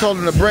Dollar. I told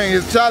him to bring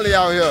his Charlie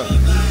out here.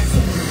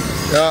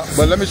 Yeah,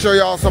 but let me show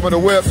y'all some of the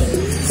whip.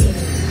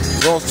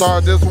 We're gonna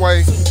start this way,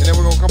 and then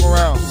we're gonna come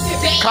around.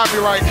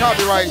 Copyright.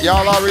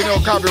 Y'all already know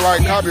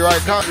copyright.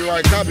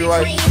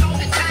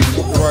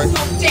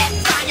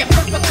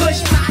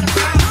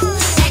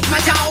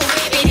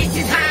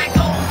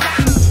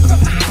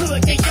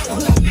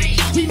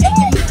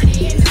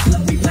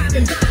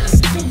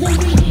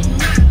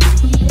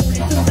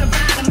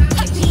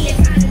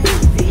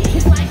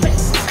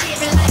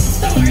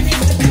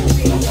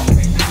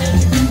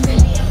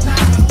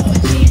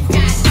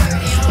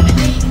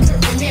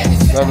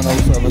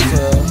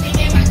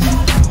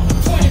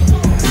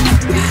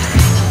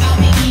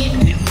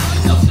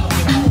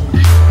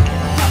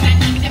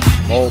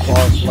 70712. Old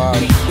car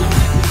slider.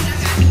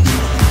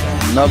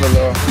 Another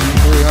little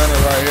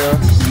 300 right here.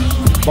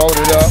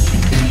 Bolted up.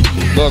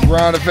 Little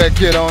ground effect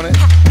kit on it.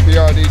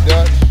 PRD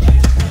Dutch.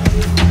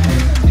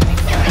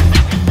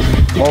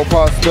 Old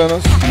pot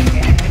spinners.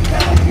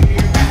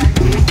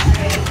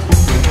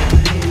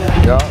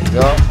 Yup.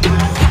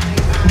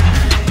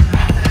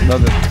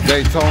 Another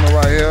Daytona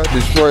right here.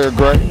 Destroyer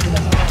Gray.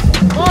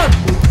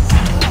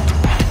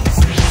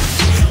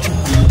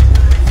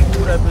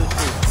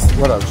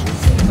 What up, shit?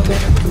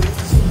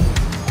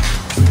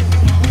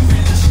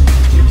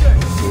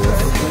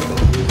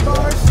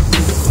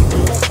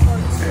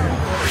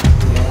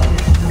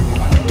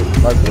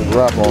 Like the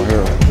wrap on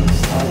here.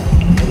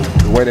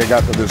 The way they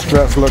got the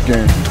distress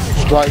looking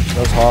stripes,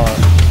 that's hard.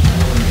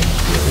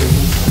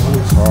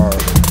 It's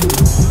hard.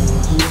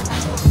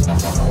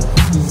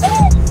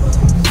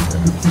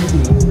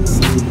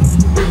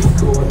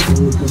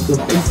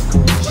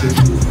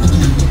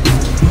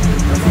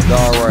 And my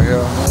dog right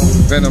here,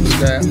 Venom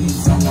Stat.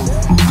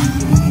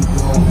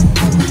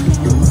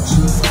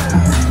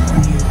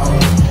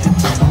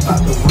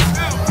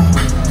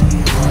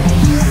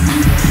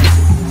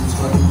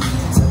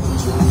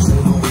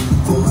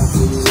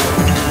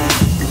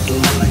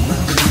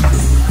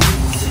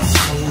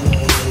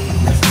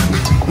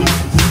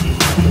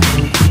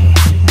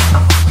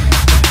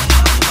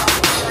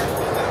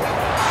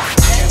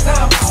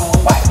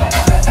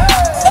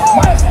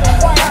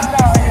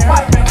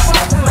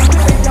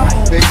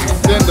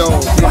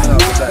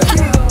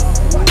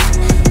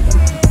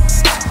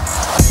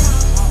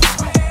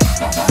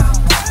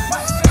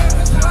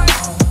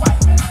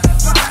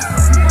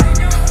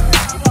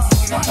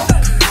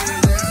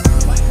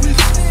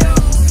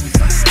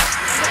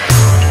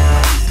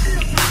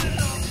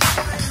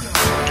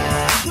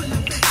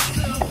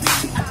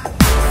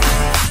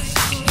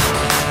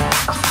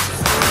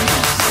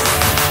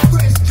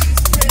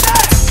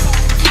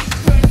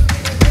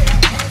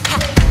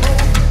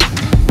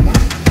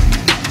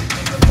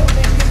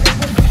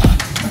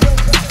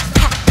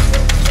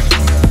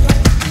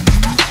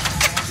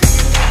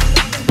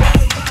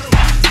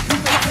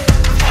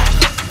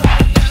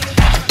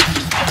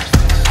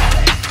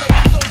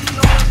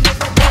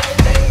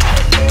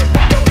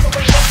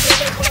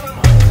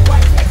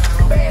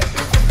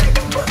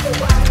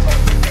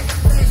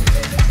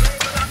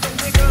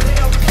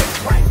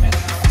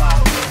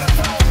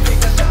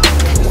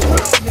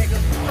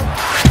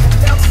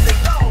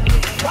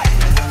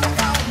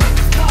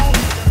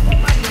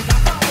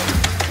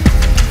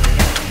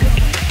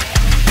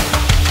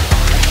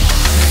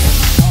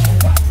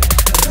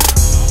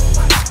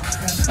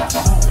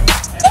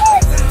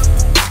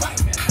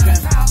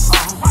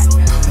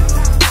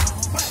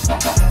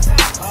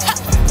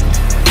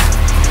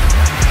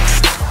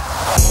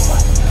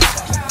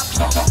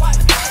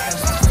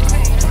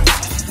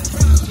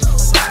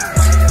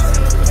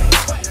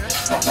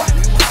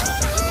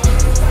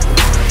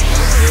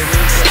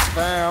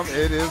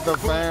 It is the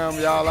fam.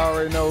 Y'all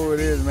already know who it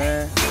is,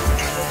 man.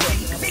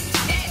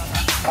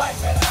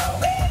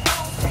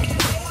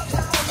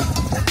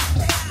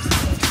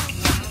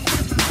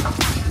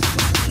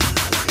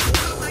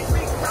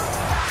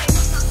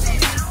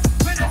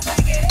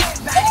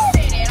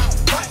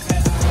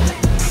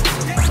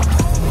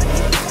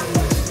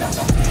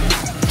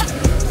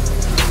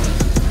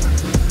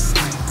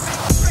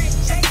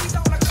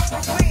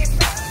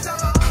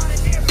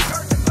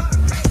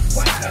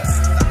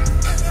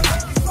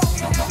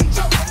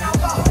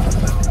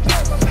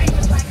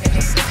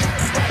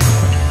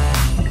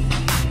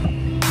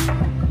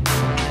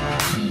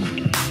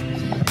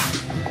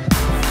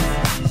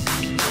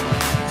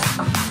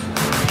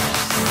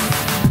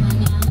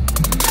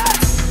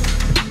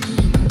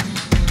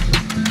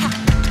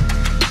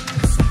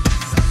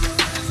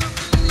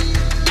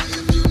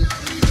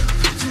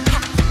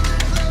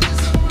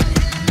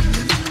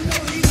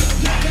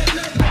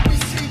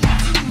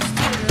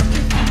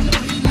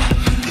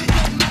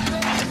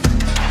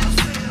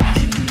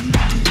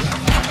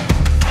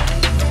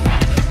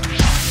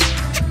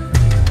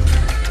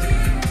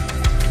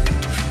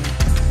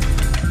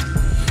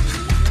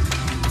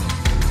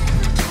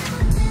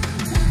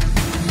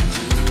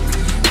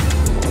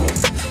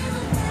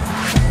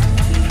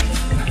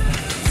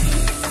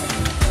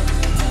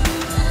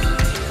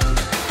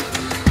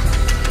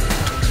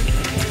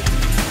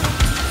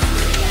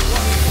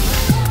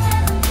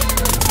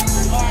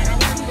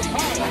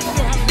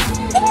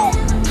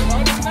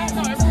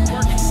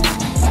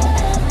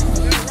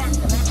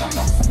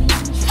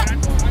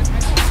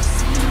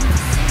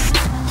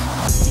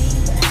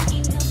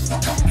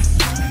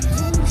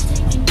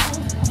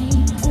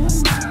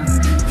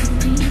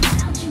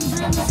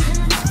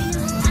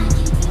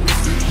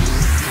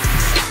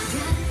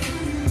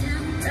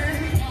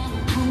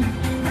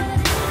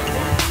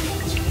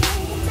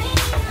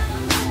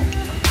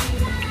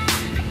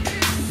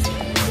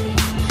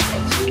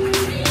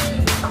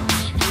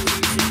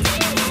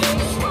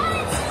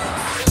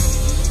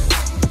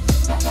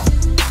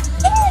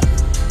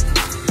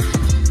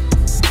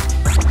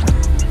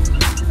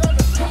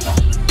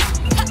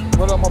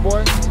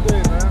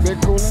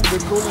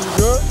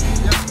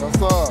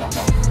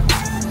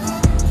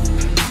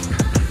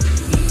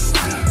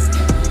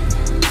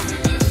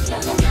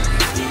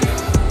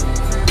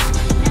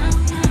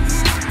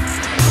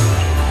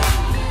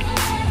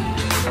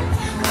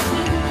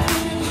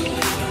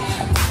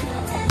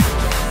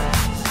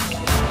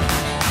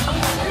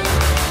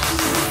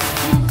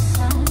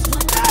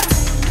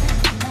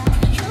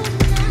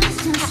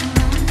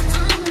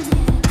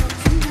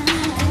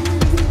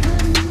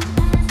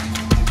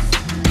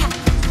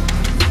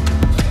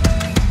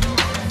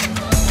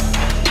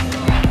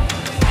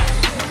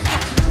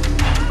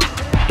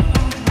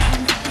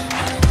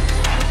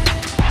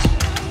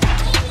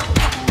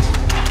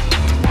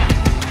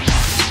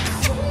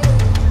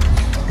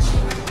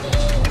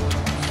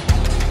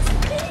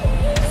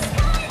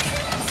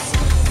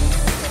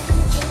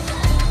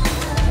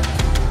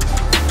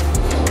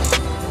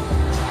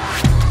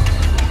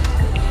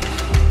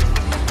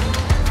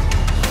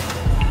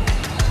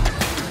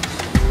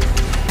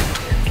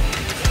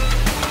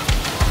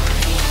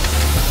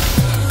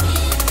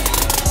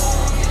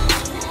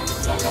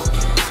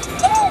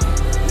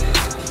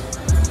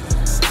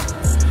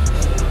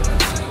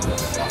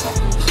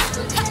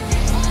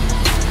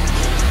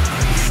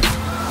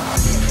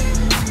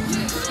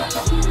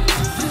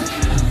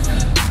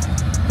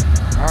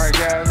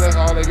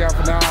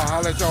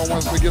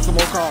 get some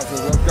more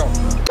content. Let's go.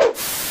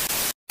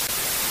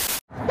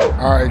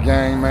 All right,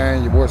 gang,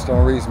 man. Your boy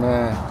Stone Reese,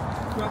 man.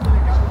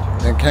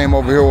 Then came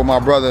over here with my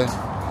brother.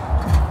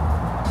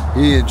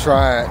 He had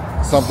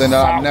tried something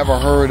that I've never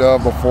heard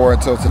of before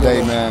until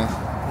today, man.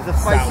 Is it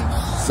spicy?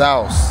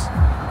 Sauce.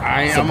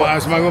 It's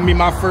gonna be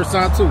my first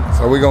time too.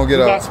 So we're gonna get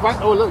up.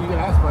 Oh look, you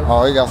got spicy.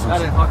 Oh, he got some. I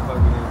didn't talk about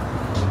it.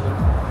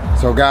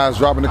 So guys,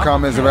 drop in the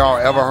comments if y'all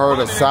ever heard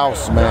of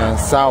sauce, man.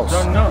 Sauce.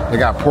 They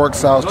got pork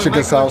sauce,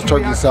 chicken sauce,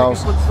 turkey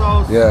sauce.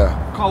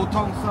 Yeah. Cold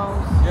tongue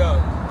sauce. Yeah.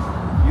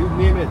 You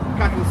name it. You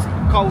got this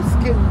cold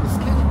skin.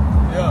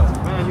 Yeah.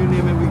 Man, you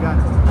name it, we got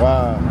it.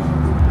 Wow.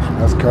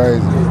 That's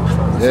crazy.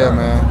 Yeah,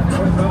 man.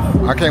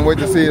 I can't wait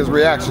to see his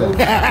reaction.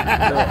 Yes,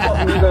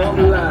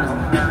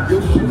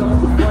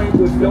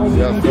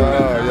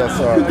 sir. Yes,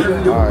 sir.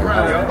 All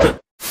right.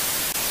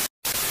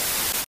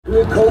 All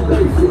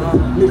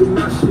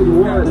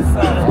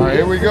right,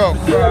 here we go.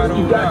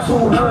 You got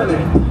 200,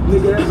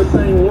 nigga,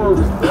 everything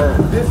works.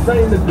 This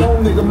ain't the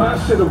dome, nigga, my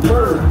shit a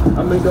bird.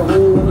 I make a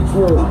hole in the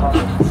twirl.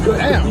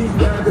 Damn.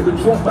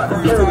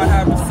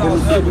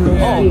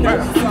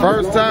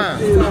 First time.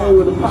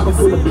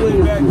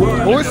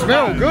 Oh, it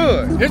smells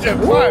good. It's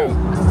just wild.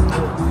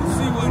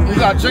 You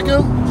got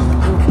chicken?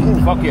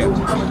 Fuck yeah.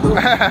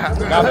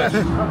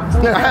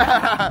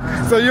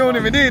 So you don't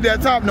even need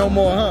that top no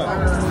more, huh?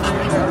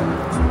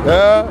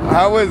 Yeah,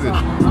 how is it?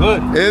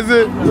 Good. Is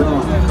it?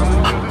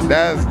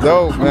 That's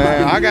dope,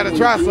 man. I gotta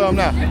try some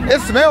now.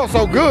 It smells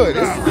so good.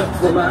 It's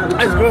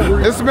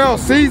good. It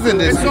smells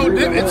seasoned. It's so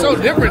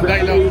different.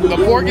 Like the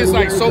pork is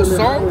like so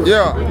soft.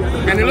 Yeah.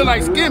 And it look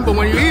like skin, but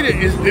when you eat it,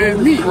 it's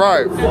meat.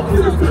 Right.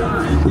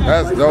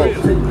 That's dope.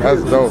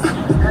 That's dope.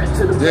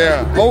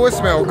 Yeah. Oh, it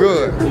smells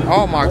good.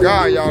 Oh my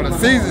God, y'all. The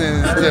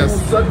seasoning is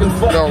just,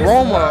 the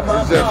aroma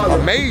is just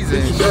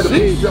amazing.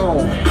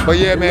 Sheesh. But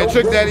yeah, man,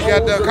 Trick Daddy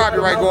got the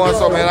copyright going,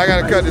 so man, I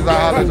gotta cut this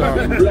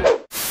out.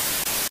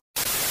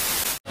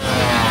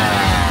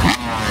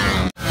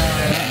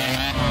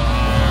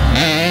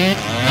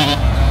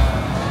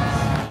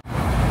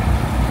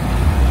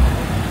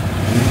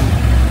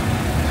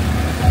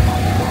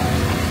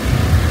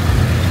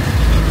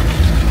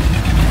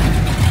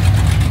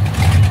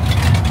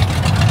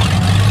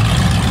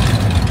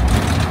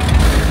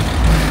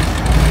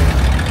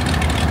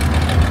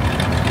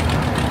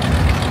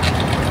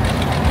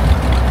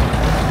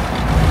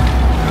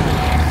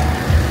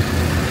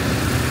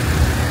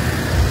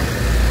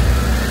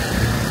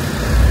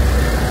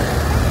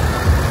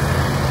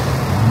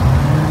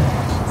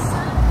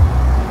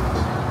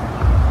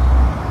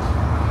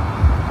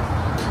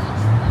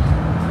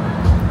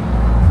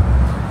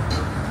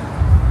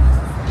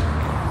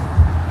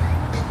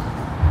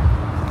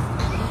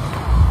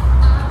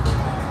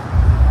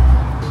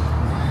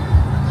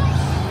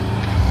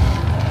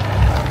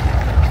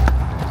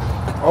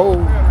 Oh.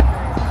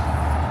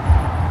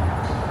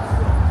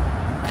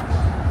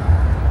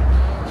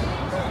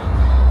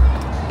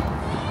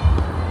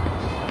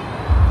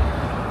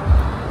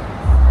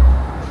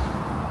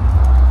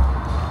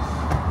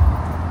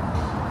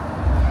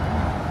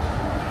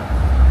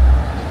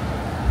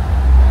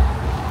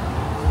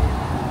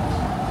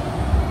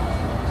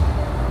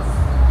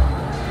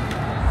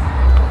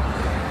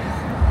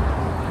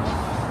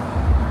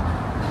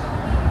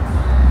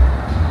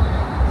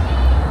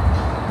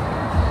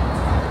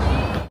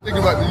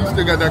 You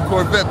still got that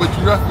Corvette, but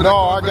you left it. No,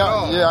 I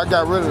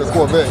got rid of the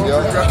Corvette,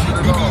 yo.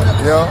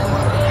 Yeah.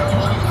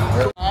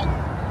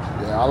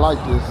 Yeah, I like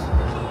this.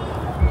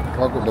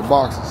 Fuck with the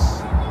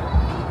boxes.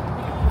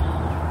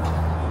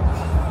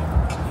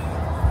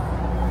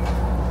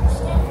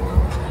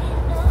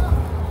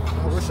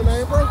 What's your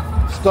name, bro?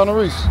 Stunner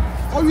Reese.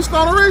 Oh, you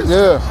Stunner Reese?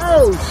 Yeah.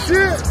 Oh,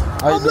 shit.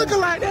 I'm looking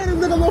like that. This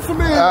nigga look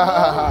familiar.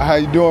 How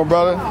you doing,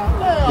 brother?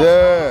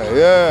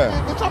 Yeah.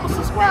 Get y'all a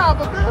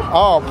subscriber, man.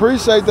 Oh,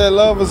 appreciate that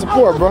love and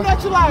support, bro.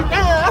 Got you like,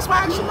 damn, that's why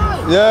I actually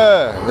like.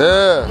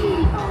 Yeah.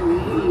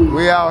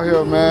 We out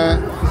here,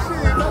 man.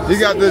 He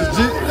got this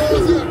G.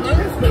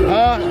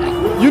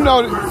 You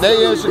know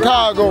they in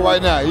Chicago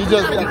right now. You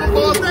just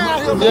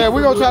yeah,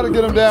 we gonna try to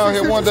get them down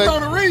here one day.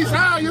 Stunner Reese,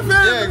 how you feel?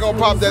 Yeah, gonna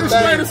pop that This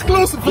thing. straight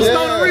exclusive for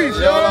Stunner Reese.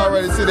 Y'all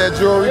already see that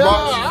jewelry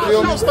box. I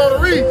Feel me? know Stunner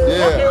Reese.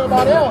 Yeah. I care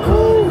about that.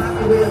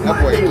 That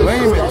boy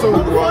gleaming too,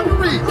 bro. Stunner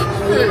Reese.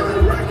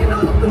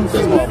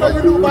 This motherfucker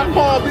you knew about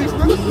Palm Beach,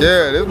 nigga.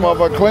 Yeah, this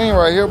motherfucker clean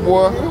right here,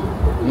 boy. I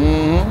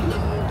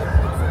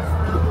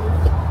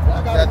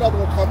got another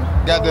one coming.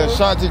 Got the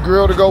Ashanti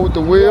grill to go with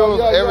the wheels.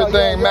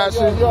 Everything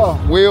matching.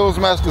 Wheels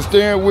match the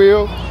steering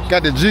wheel.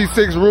 Got the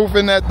G6 roof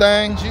in that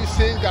thing.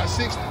 G6 got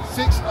six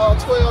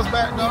 12s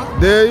back there.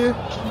 There you? You know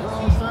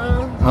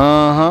what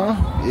I'm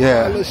saying?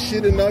 Yeah. A little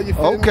shit in there, you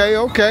feel me?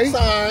 Okay. It's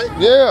all right.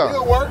 Yeah.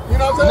 It'll work, you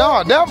know what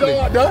I'm saying? No, Get the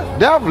job done.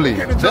 definitely.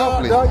 Get the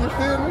job done, you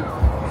feel me?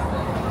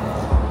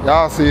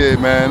 Y'all see it,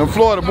 man. Them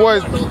Florida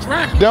boys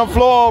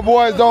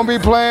don't be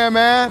playing,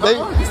 man.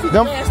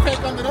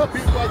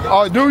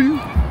 Oh, do you?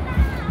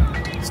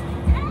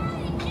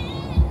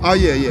 Oh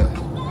yeah.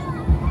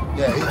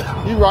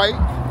 Yeah, you right.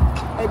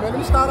 Hey man, let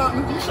me shout out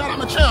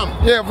my channel.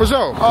 Yeah, for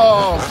sure.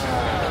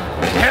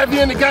 Heavy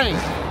in the game.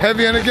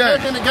 Heavy in the game.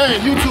 Heavy in the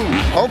game. YouTube.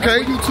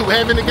 Okay. YouTube.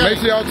 Heavy in the game. Make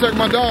sure y'all check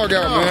my dog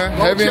out, man.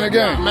 Heavy in the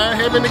game. Man,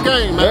 heavy in the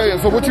game, man. Hey,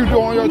 so what you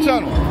do on your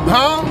channel?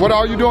 Huh? What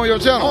are you doing on your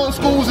channel? Old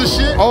schools and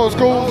shit. Old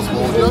schools? Old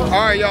schools, yeah. All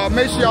right, y'all.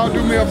 Make sure y'all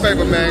do me a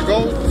favor, man.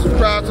 Go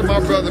subscribe to my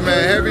brother,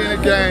 man. Heavy in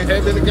the game.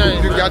 Heavy in the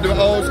game. You got the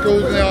old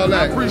schools and all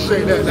that. I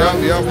appreciate that.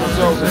 Yeah, for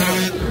sure.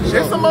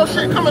 There's some more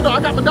shit coming though.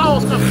 I got my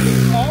dogs coming.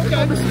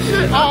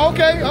 Oh,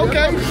 okay. Oh,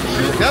 okay.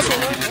 That's what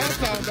I'm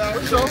talking about.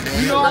 For sure.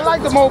 You know, I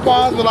like the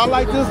mobiles, but I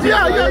like this.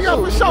 Yeah,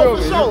 for sure.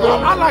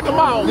 I like them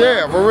all.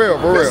 Yeah, for real.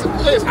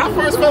 Listen, I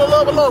first fell in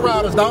love with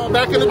lowriders, dog,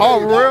 back in the day. Oh,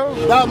 for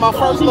real? That was my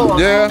first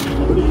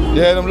lowrider.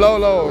 Yeah, them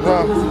low-lows,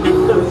 huh?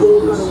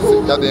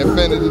 Got the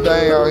Infinity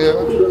thing out here.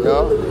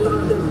 Yeah.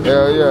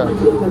 Hell yeah.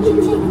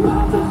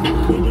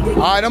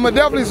 All right, I'm gonna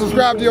definitely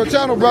subscribe to your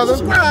channel, brother.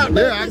 Subscribe.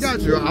 Yeah, I got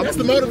you. That's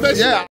the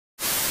motivation. Yeah.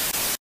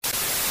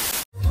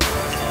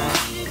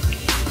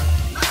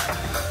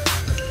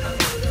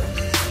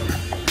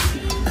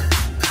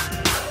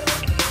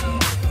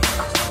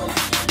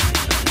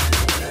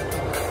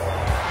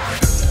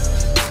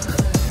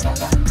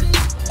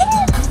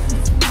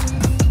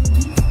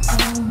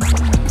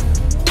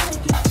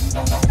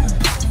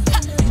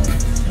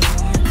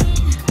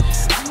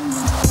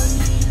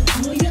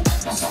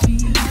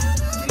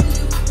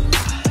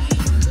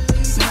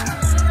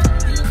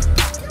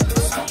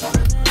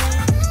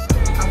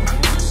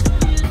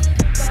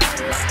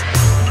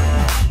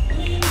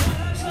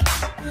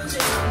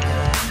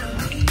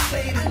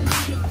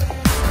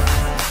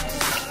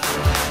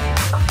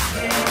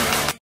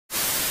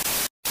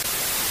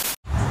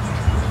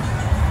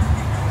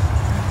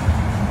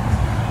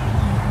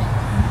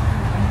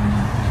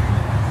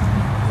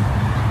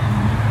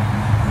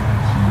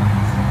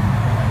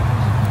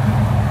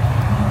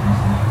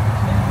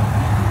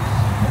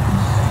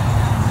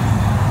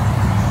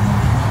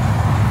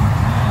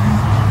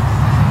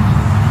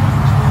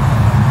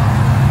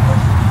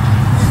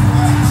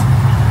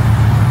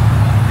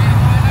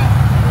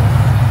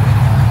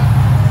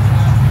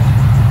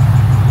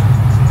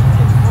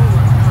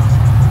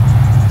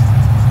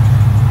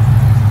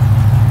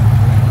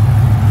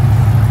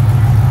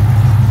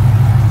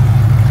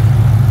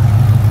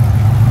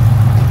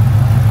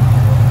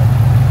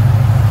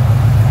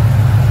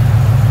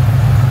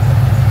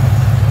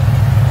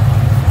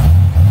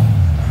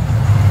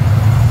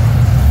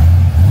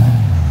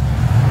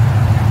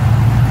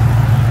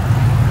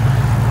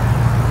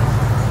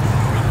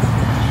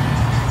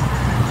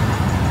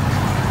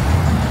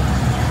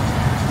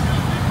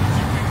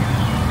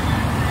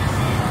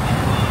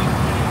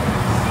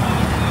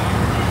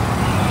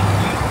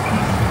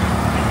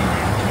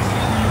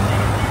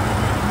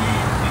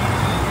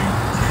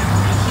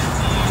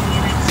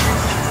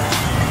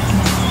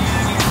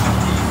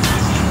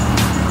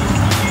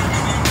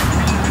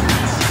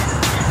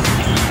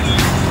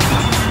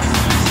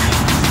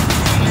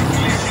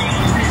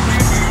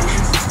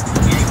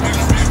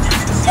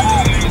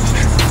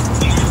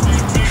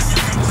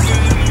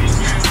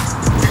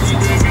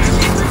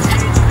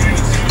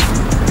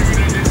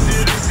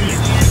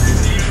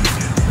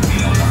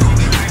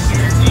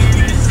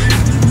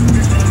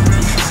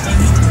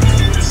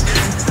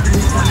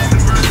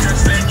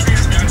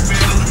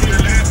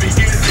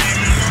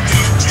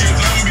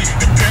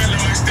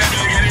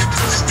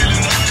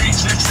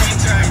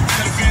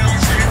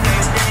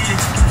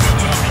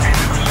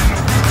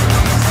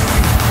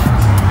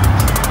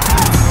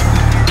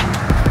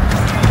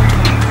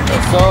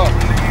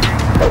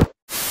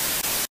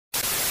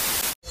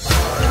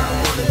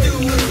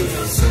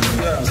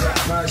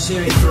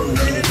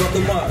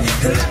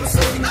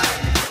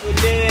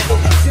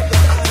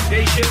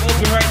 They ship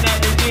open right now,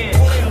 they in.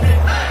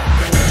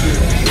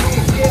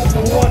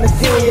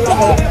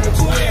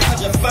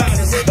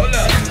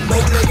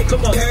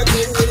 Come on.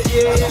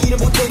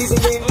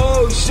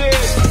 Oh shit.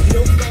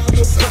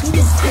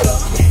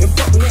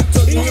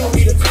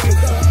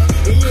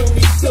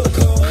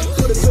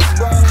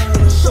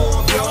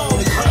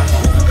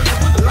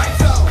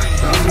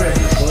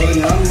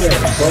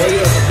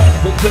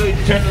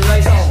 Turn the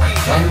lights on.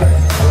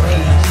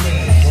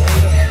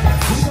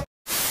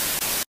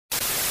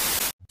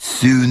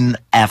 Soon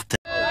after.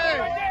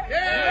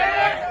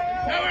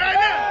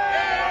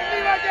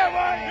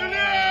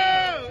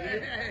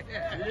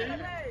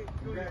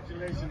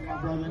 Congratulations, my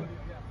brother.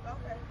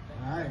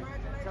 All right.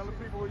 Tell the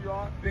people who you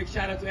are. Big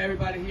shout out to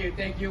everybody here.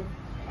 Thank you.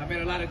 I've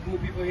met a lot of cool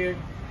people here.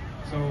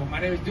 So my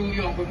name is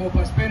Julio. I'm with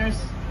Mopar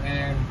Spinners.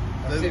 And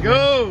let's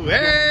go.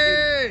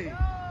 Hey!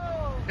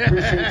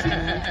 Appreciate you,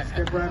 man.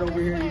 Step right over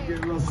here. You get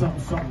a little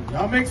something, something.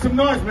 Y'all make some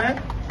noise,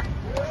 man.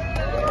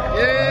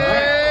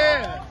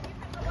 Yeah!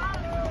 Right.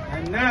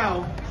 And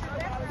now,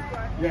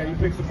 yeah, you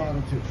pick the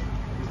bottle too. You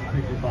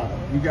pick the bottle.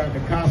 You got the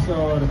Casa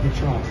or the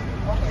Patron.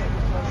 All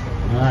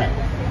right.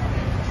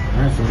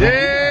 So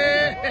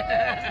yeah!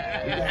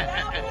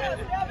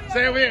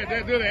 Say over here.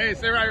 Do that. Hey,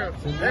 stay right here.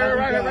 So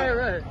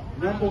right.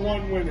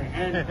 #1 winner.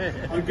 And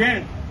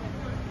again,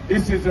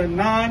 this is a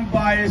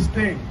non-biased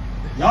thing.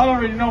 Y'all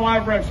already know I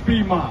rep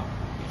Speed Mob.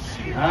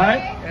 All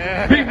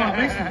right? Speed Mob,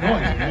 make some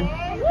noise,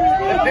 man.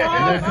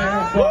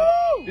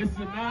 This is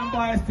a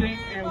non-biased thing,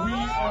 and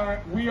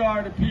we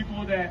are the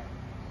people that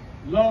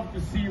love to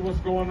see what's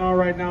going on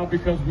right now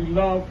because we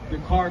love the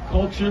car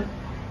culture.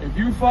 If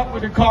you fuck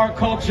with the car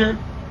culture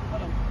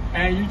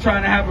and you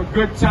trying to have a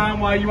good time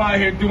while you out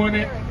here doing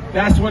it,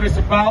 that's what it's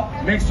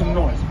about. Make some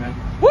noise, man.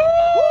 Woo!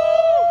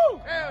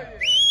 Hell yeah!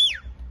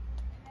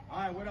 All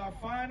right, with our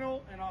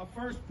final and our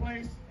first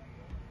place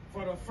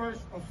for the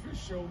first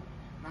official,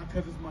 not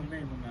because it's my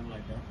name or nothing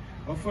like that,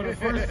 but for the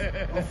first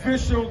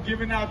official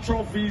giving out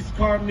trophies,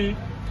 car meet,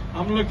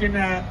 I'm looking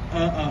at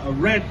a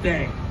red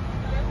thing.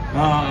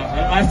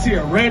 I see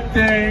a red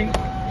thing.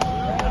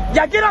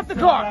 Yeah, get off the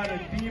car. A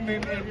demon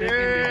in the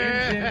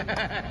engine.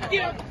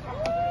 You know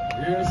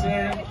what I'm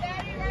saying?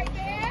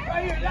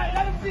 Right here,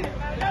 let him see it,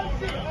 man. Let him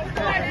see it.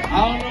 I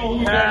don't know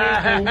who that is,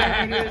 but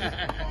whoever it is,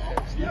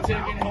 you're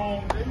taking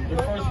home the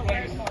first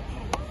place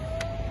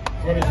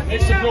for this.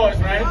 Make some noise,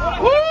 man.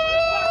 Woo!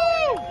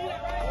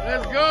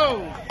 Let's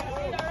go.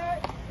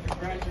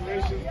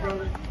 Congratulations,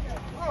 brother.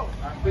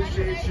 I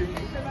appreciate you.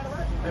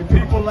 And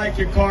people like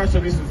your car, so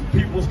this is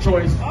people's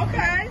choice.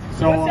 Okay.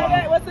 So,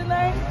 what's the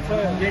name?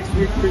 Next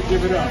week we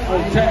give it up.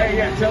 Oh,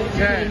 tell the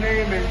people the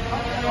name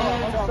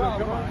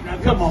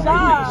and come on,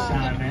 man.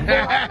 Shine, man.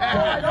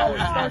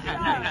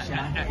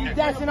 He's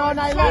dancing all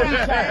night long.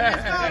 He's trying.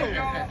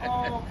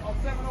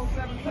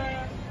 707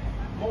 plan,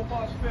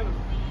 Mopar Spinners.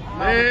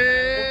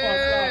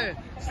 Hey!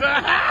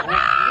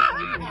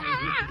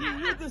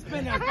 He's the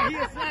spinner, but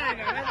he's a slider.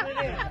 That's what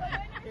it is.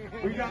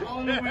 We got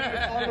all the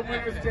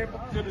winners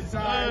to the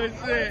side. Oh,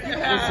 shit.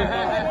 With some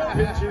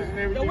pictures and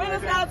everything. The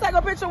winner's gotta take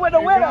a picture with the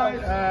winner.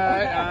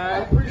 I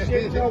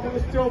appreciate y'all. We'll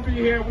still be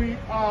here. We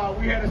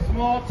had a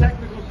small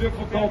technical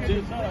difficulty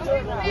with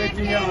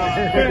the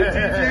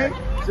DJ.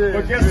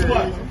 But guess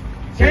what?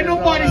 Can't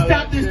nobody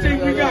stop this thing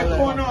we got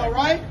going on,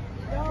 right?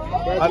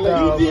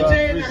 You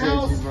DJ in the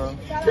house,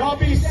 y'all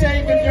be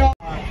safe and y'all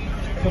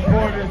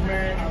supporters,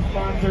 man. Our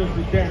sponsors,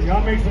 the Den.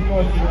 Y'all make some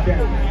noise for the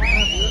Den, man.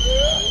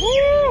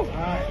 Woo!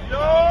 Alright.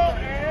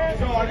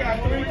 So I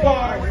got 3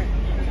 cars.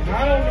 And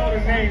I don't know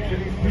the names of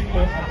these people.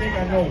 I think I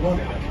know one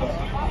of them. But I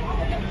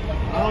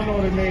don't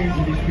know the names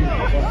of these people.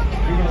 But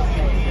we're gonna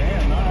see.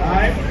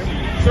 Alright?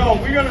 So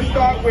we're gonna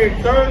start with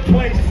 3rd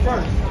place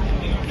first.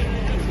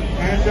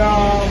 And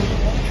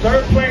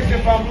 3rd place,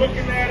 if I'm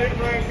looking at it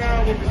right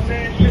now with the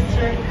same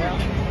picture,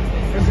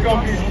 it's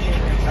gonna be,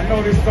 I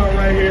know this car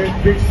right here,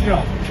 Big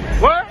Snow.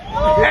 What?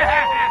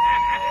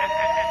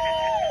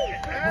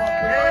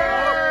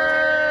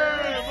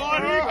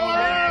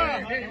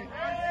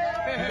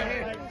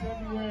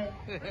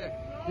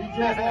 He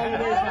drove all the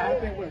way from, I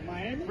think, what,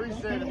 Miami?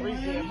 Appreciate it.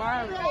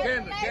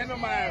 Miami. Kendall,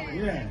 Miami.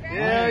 Yeah.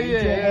 Yeah, He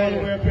drove all the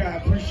way up here. I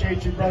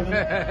appreciate you, brother.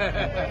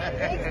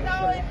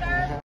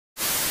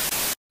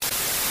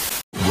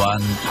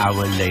 1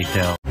 hour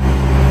later.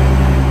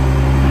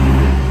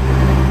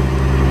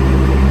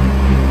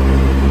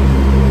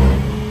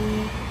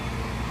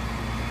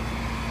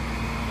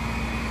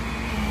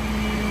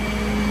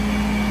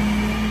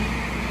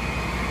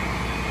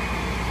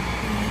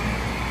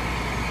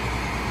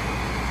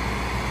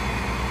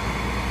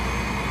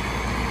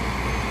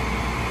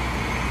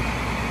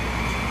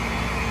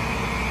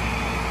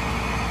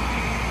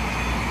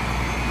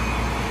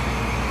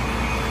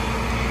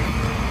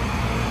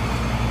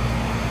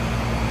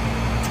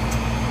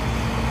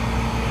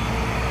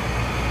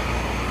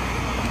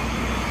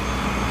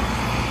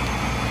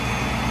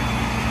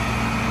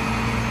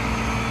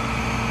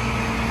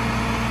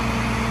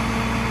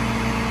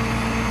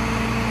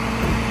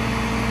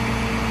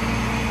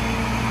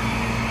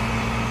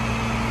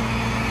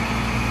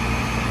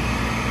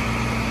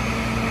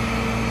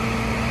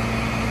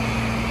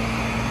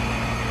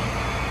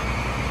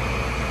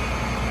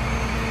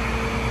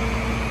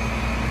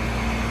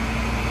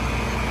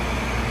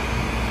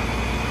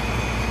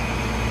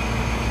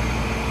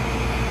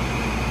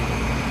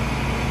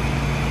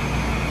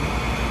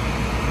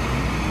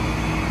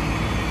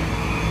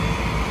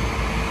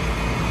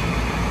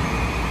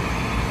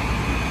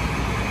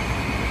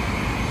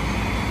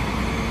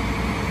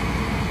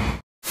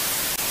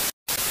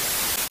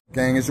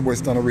 Gang, it's your boy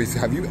Stunner Reese.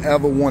 Have you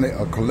ever wanted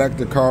a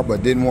collector car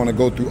but didn't want to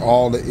go through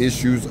all the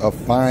issues of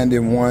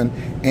finding one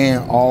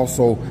and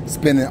also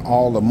spending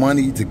all the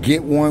money to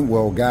get one?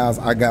 Well, guys,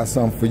 I got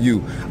something for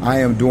you. I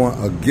am doing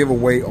a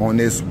giveaway on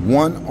this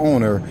one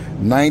owner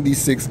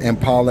 96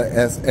 Impala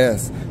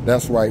SS.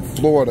 That's right,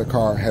 Florida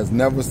car, has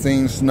never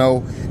seen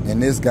snow,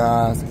 and this,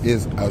 guys,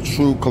 is a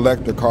true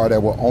collector car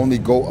that will only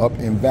go up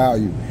in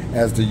value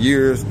as the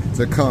years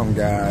to come,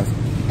 guys.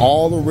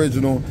 All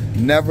original,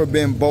 never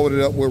been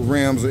bolted up with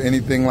rims or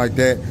anything like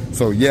that.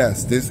 So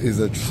yes, this is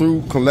a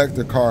true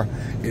collector car.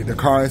 The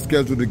car is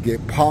scheduled to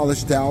get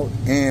polished out,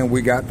 and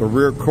we got the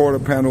rear quarter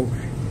panel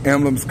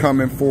emblems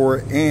coming for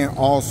it, and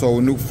also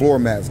new floor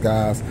mats,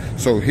 guys.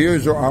 So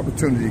here's your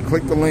opportunity.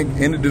 Click the link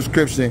in the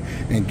description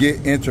and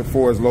get entered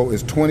for as low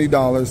as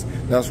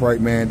 $20. That's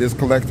right, man. This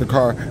collector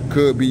car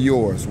could be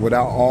yours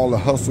without all the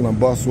hustle and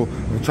bustle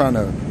of trying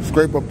to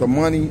scrape up the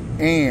money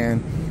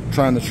and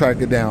trying to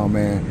track it down,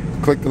 man.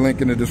 Click the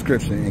link in the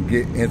description and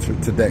get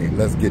entered today.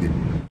 Let's get it.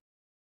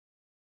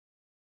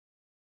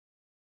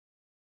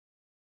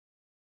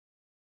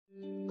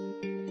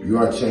 You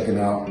are checking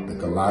out the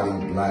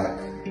GALAUDI Black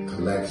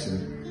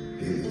collection.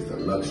 It is the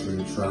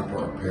luxury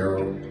trapper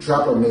apparel.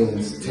 Trapper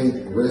means take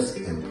risk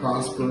and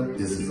prosper.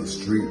 This is a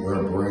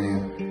streetwear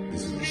brand.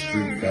 This is a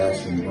street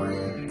fashion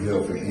brand.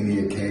 Good for any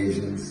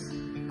occasions,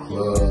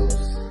 clubs,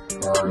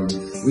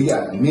 parties. We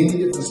got many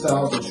different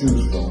styles to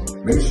choose from.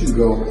 Make sure you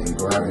go and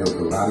grab your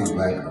GALAUDI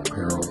Black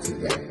apparel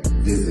today.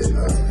 Visit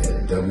us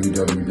at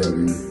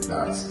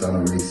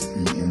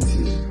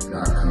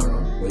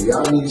www.stunnerisent.com. When you're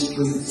out in these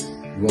streets,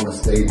 you want to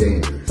stay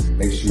dangerous.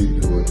 Make sure you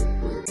do it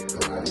with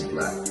GALAUDI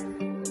Black.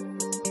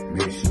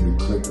 Make sure you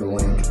click the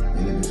link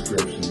in the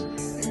description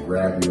and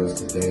grab yours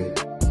today.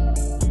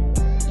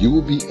 You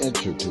will be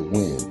entered to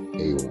win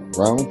a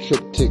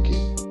round-trip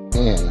ticket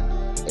and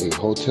a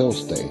hotel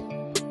stay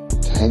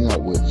to hang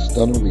out with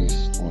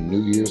Stunneris on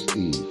New Year's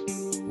Eve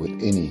with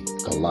any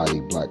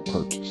GALAUDI Black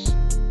purchase.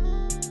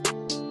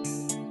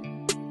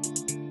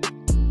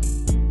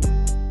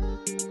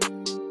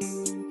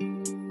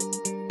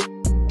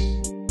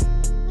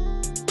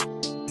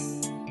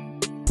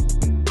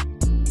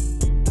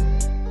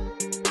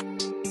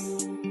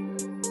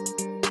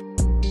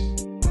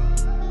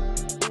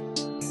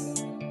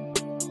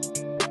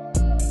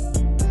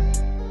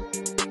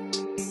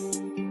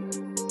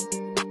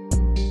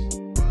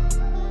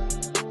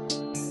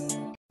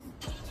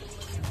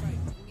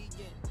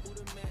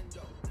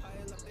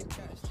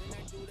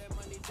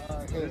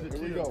 Here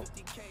we go.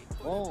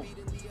 Boom.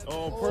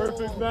 Oh,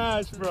 perfect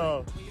match,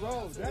 bro.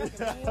 Bro, that's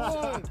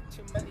one.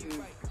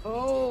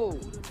 Oh,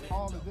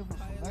 all the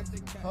different selections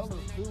and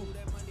colors too.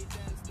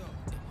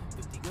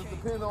 Just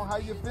depends on how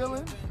you're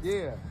feeling.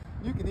 Yeah,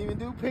 you can even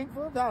do pink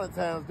for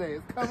Valentine's Day.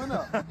 It's coming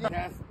up.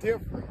 That's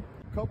different.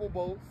 Couple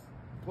bolts,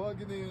 plug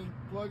it in,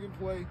 plug and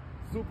play.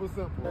 Super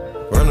simple.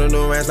 Running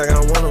the rats like I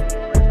want them.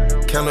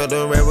 Count up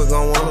the red, we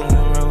gon' want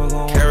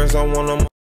them. Carrots, I want them.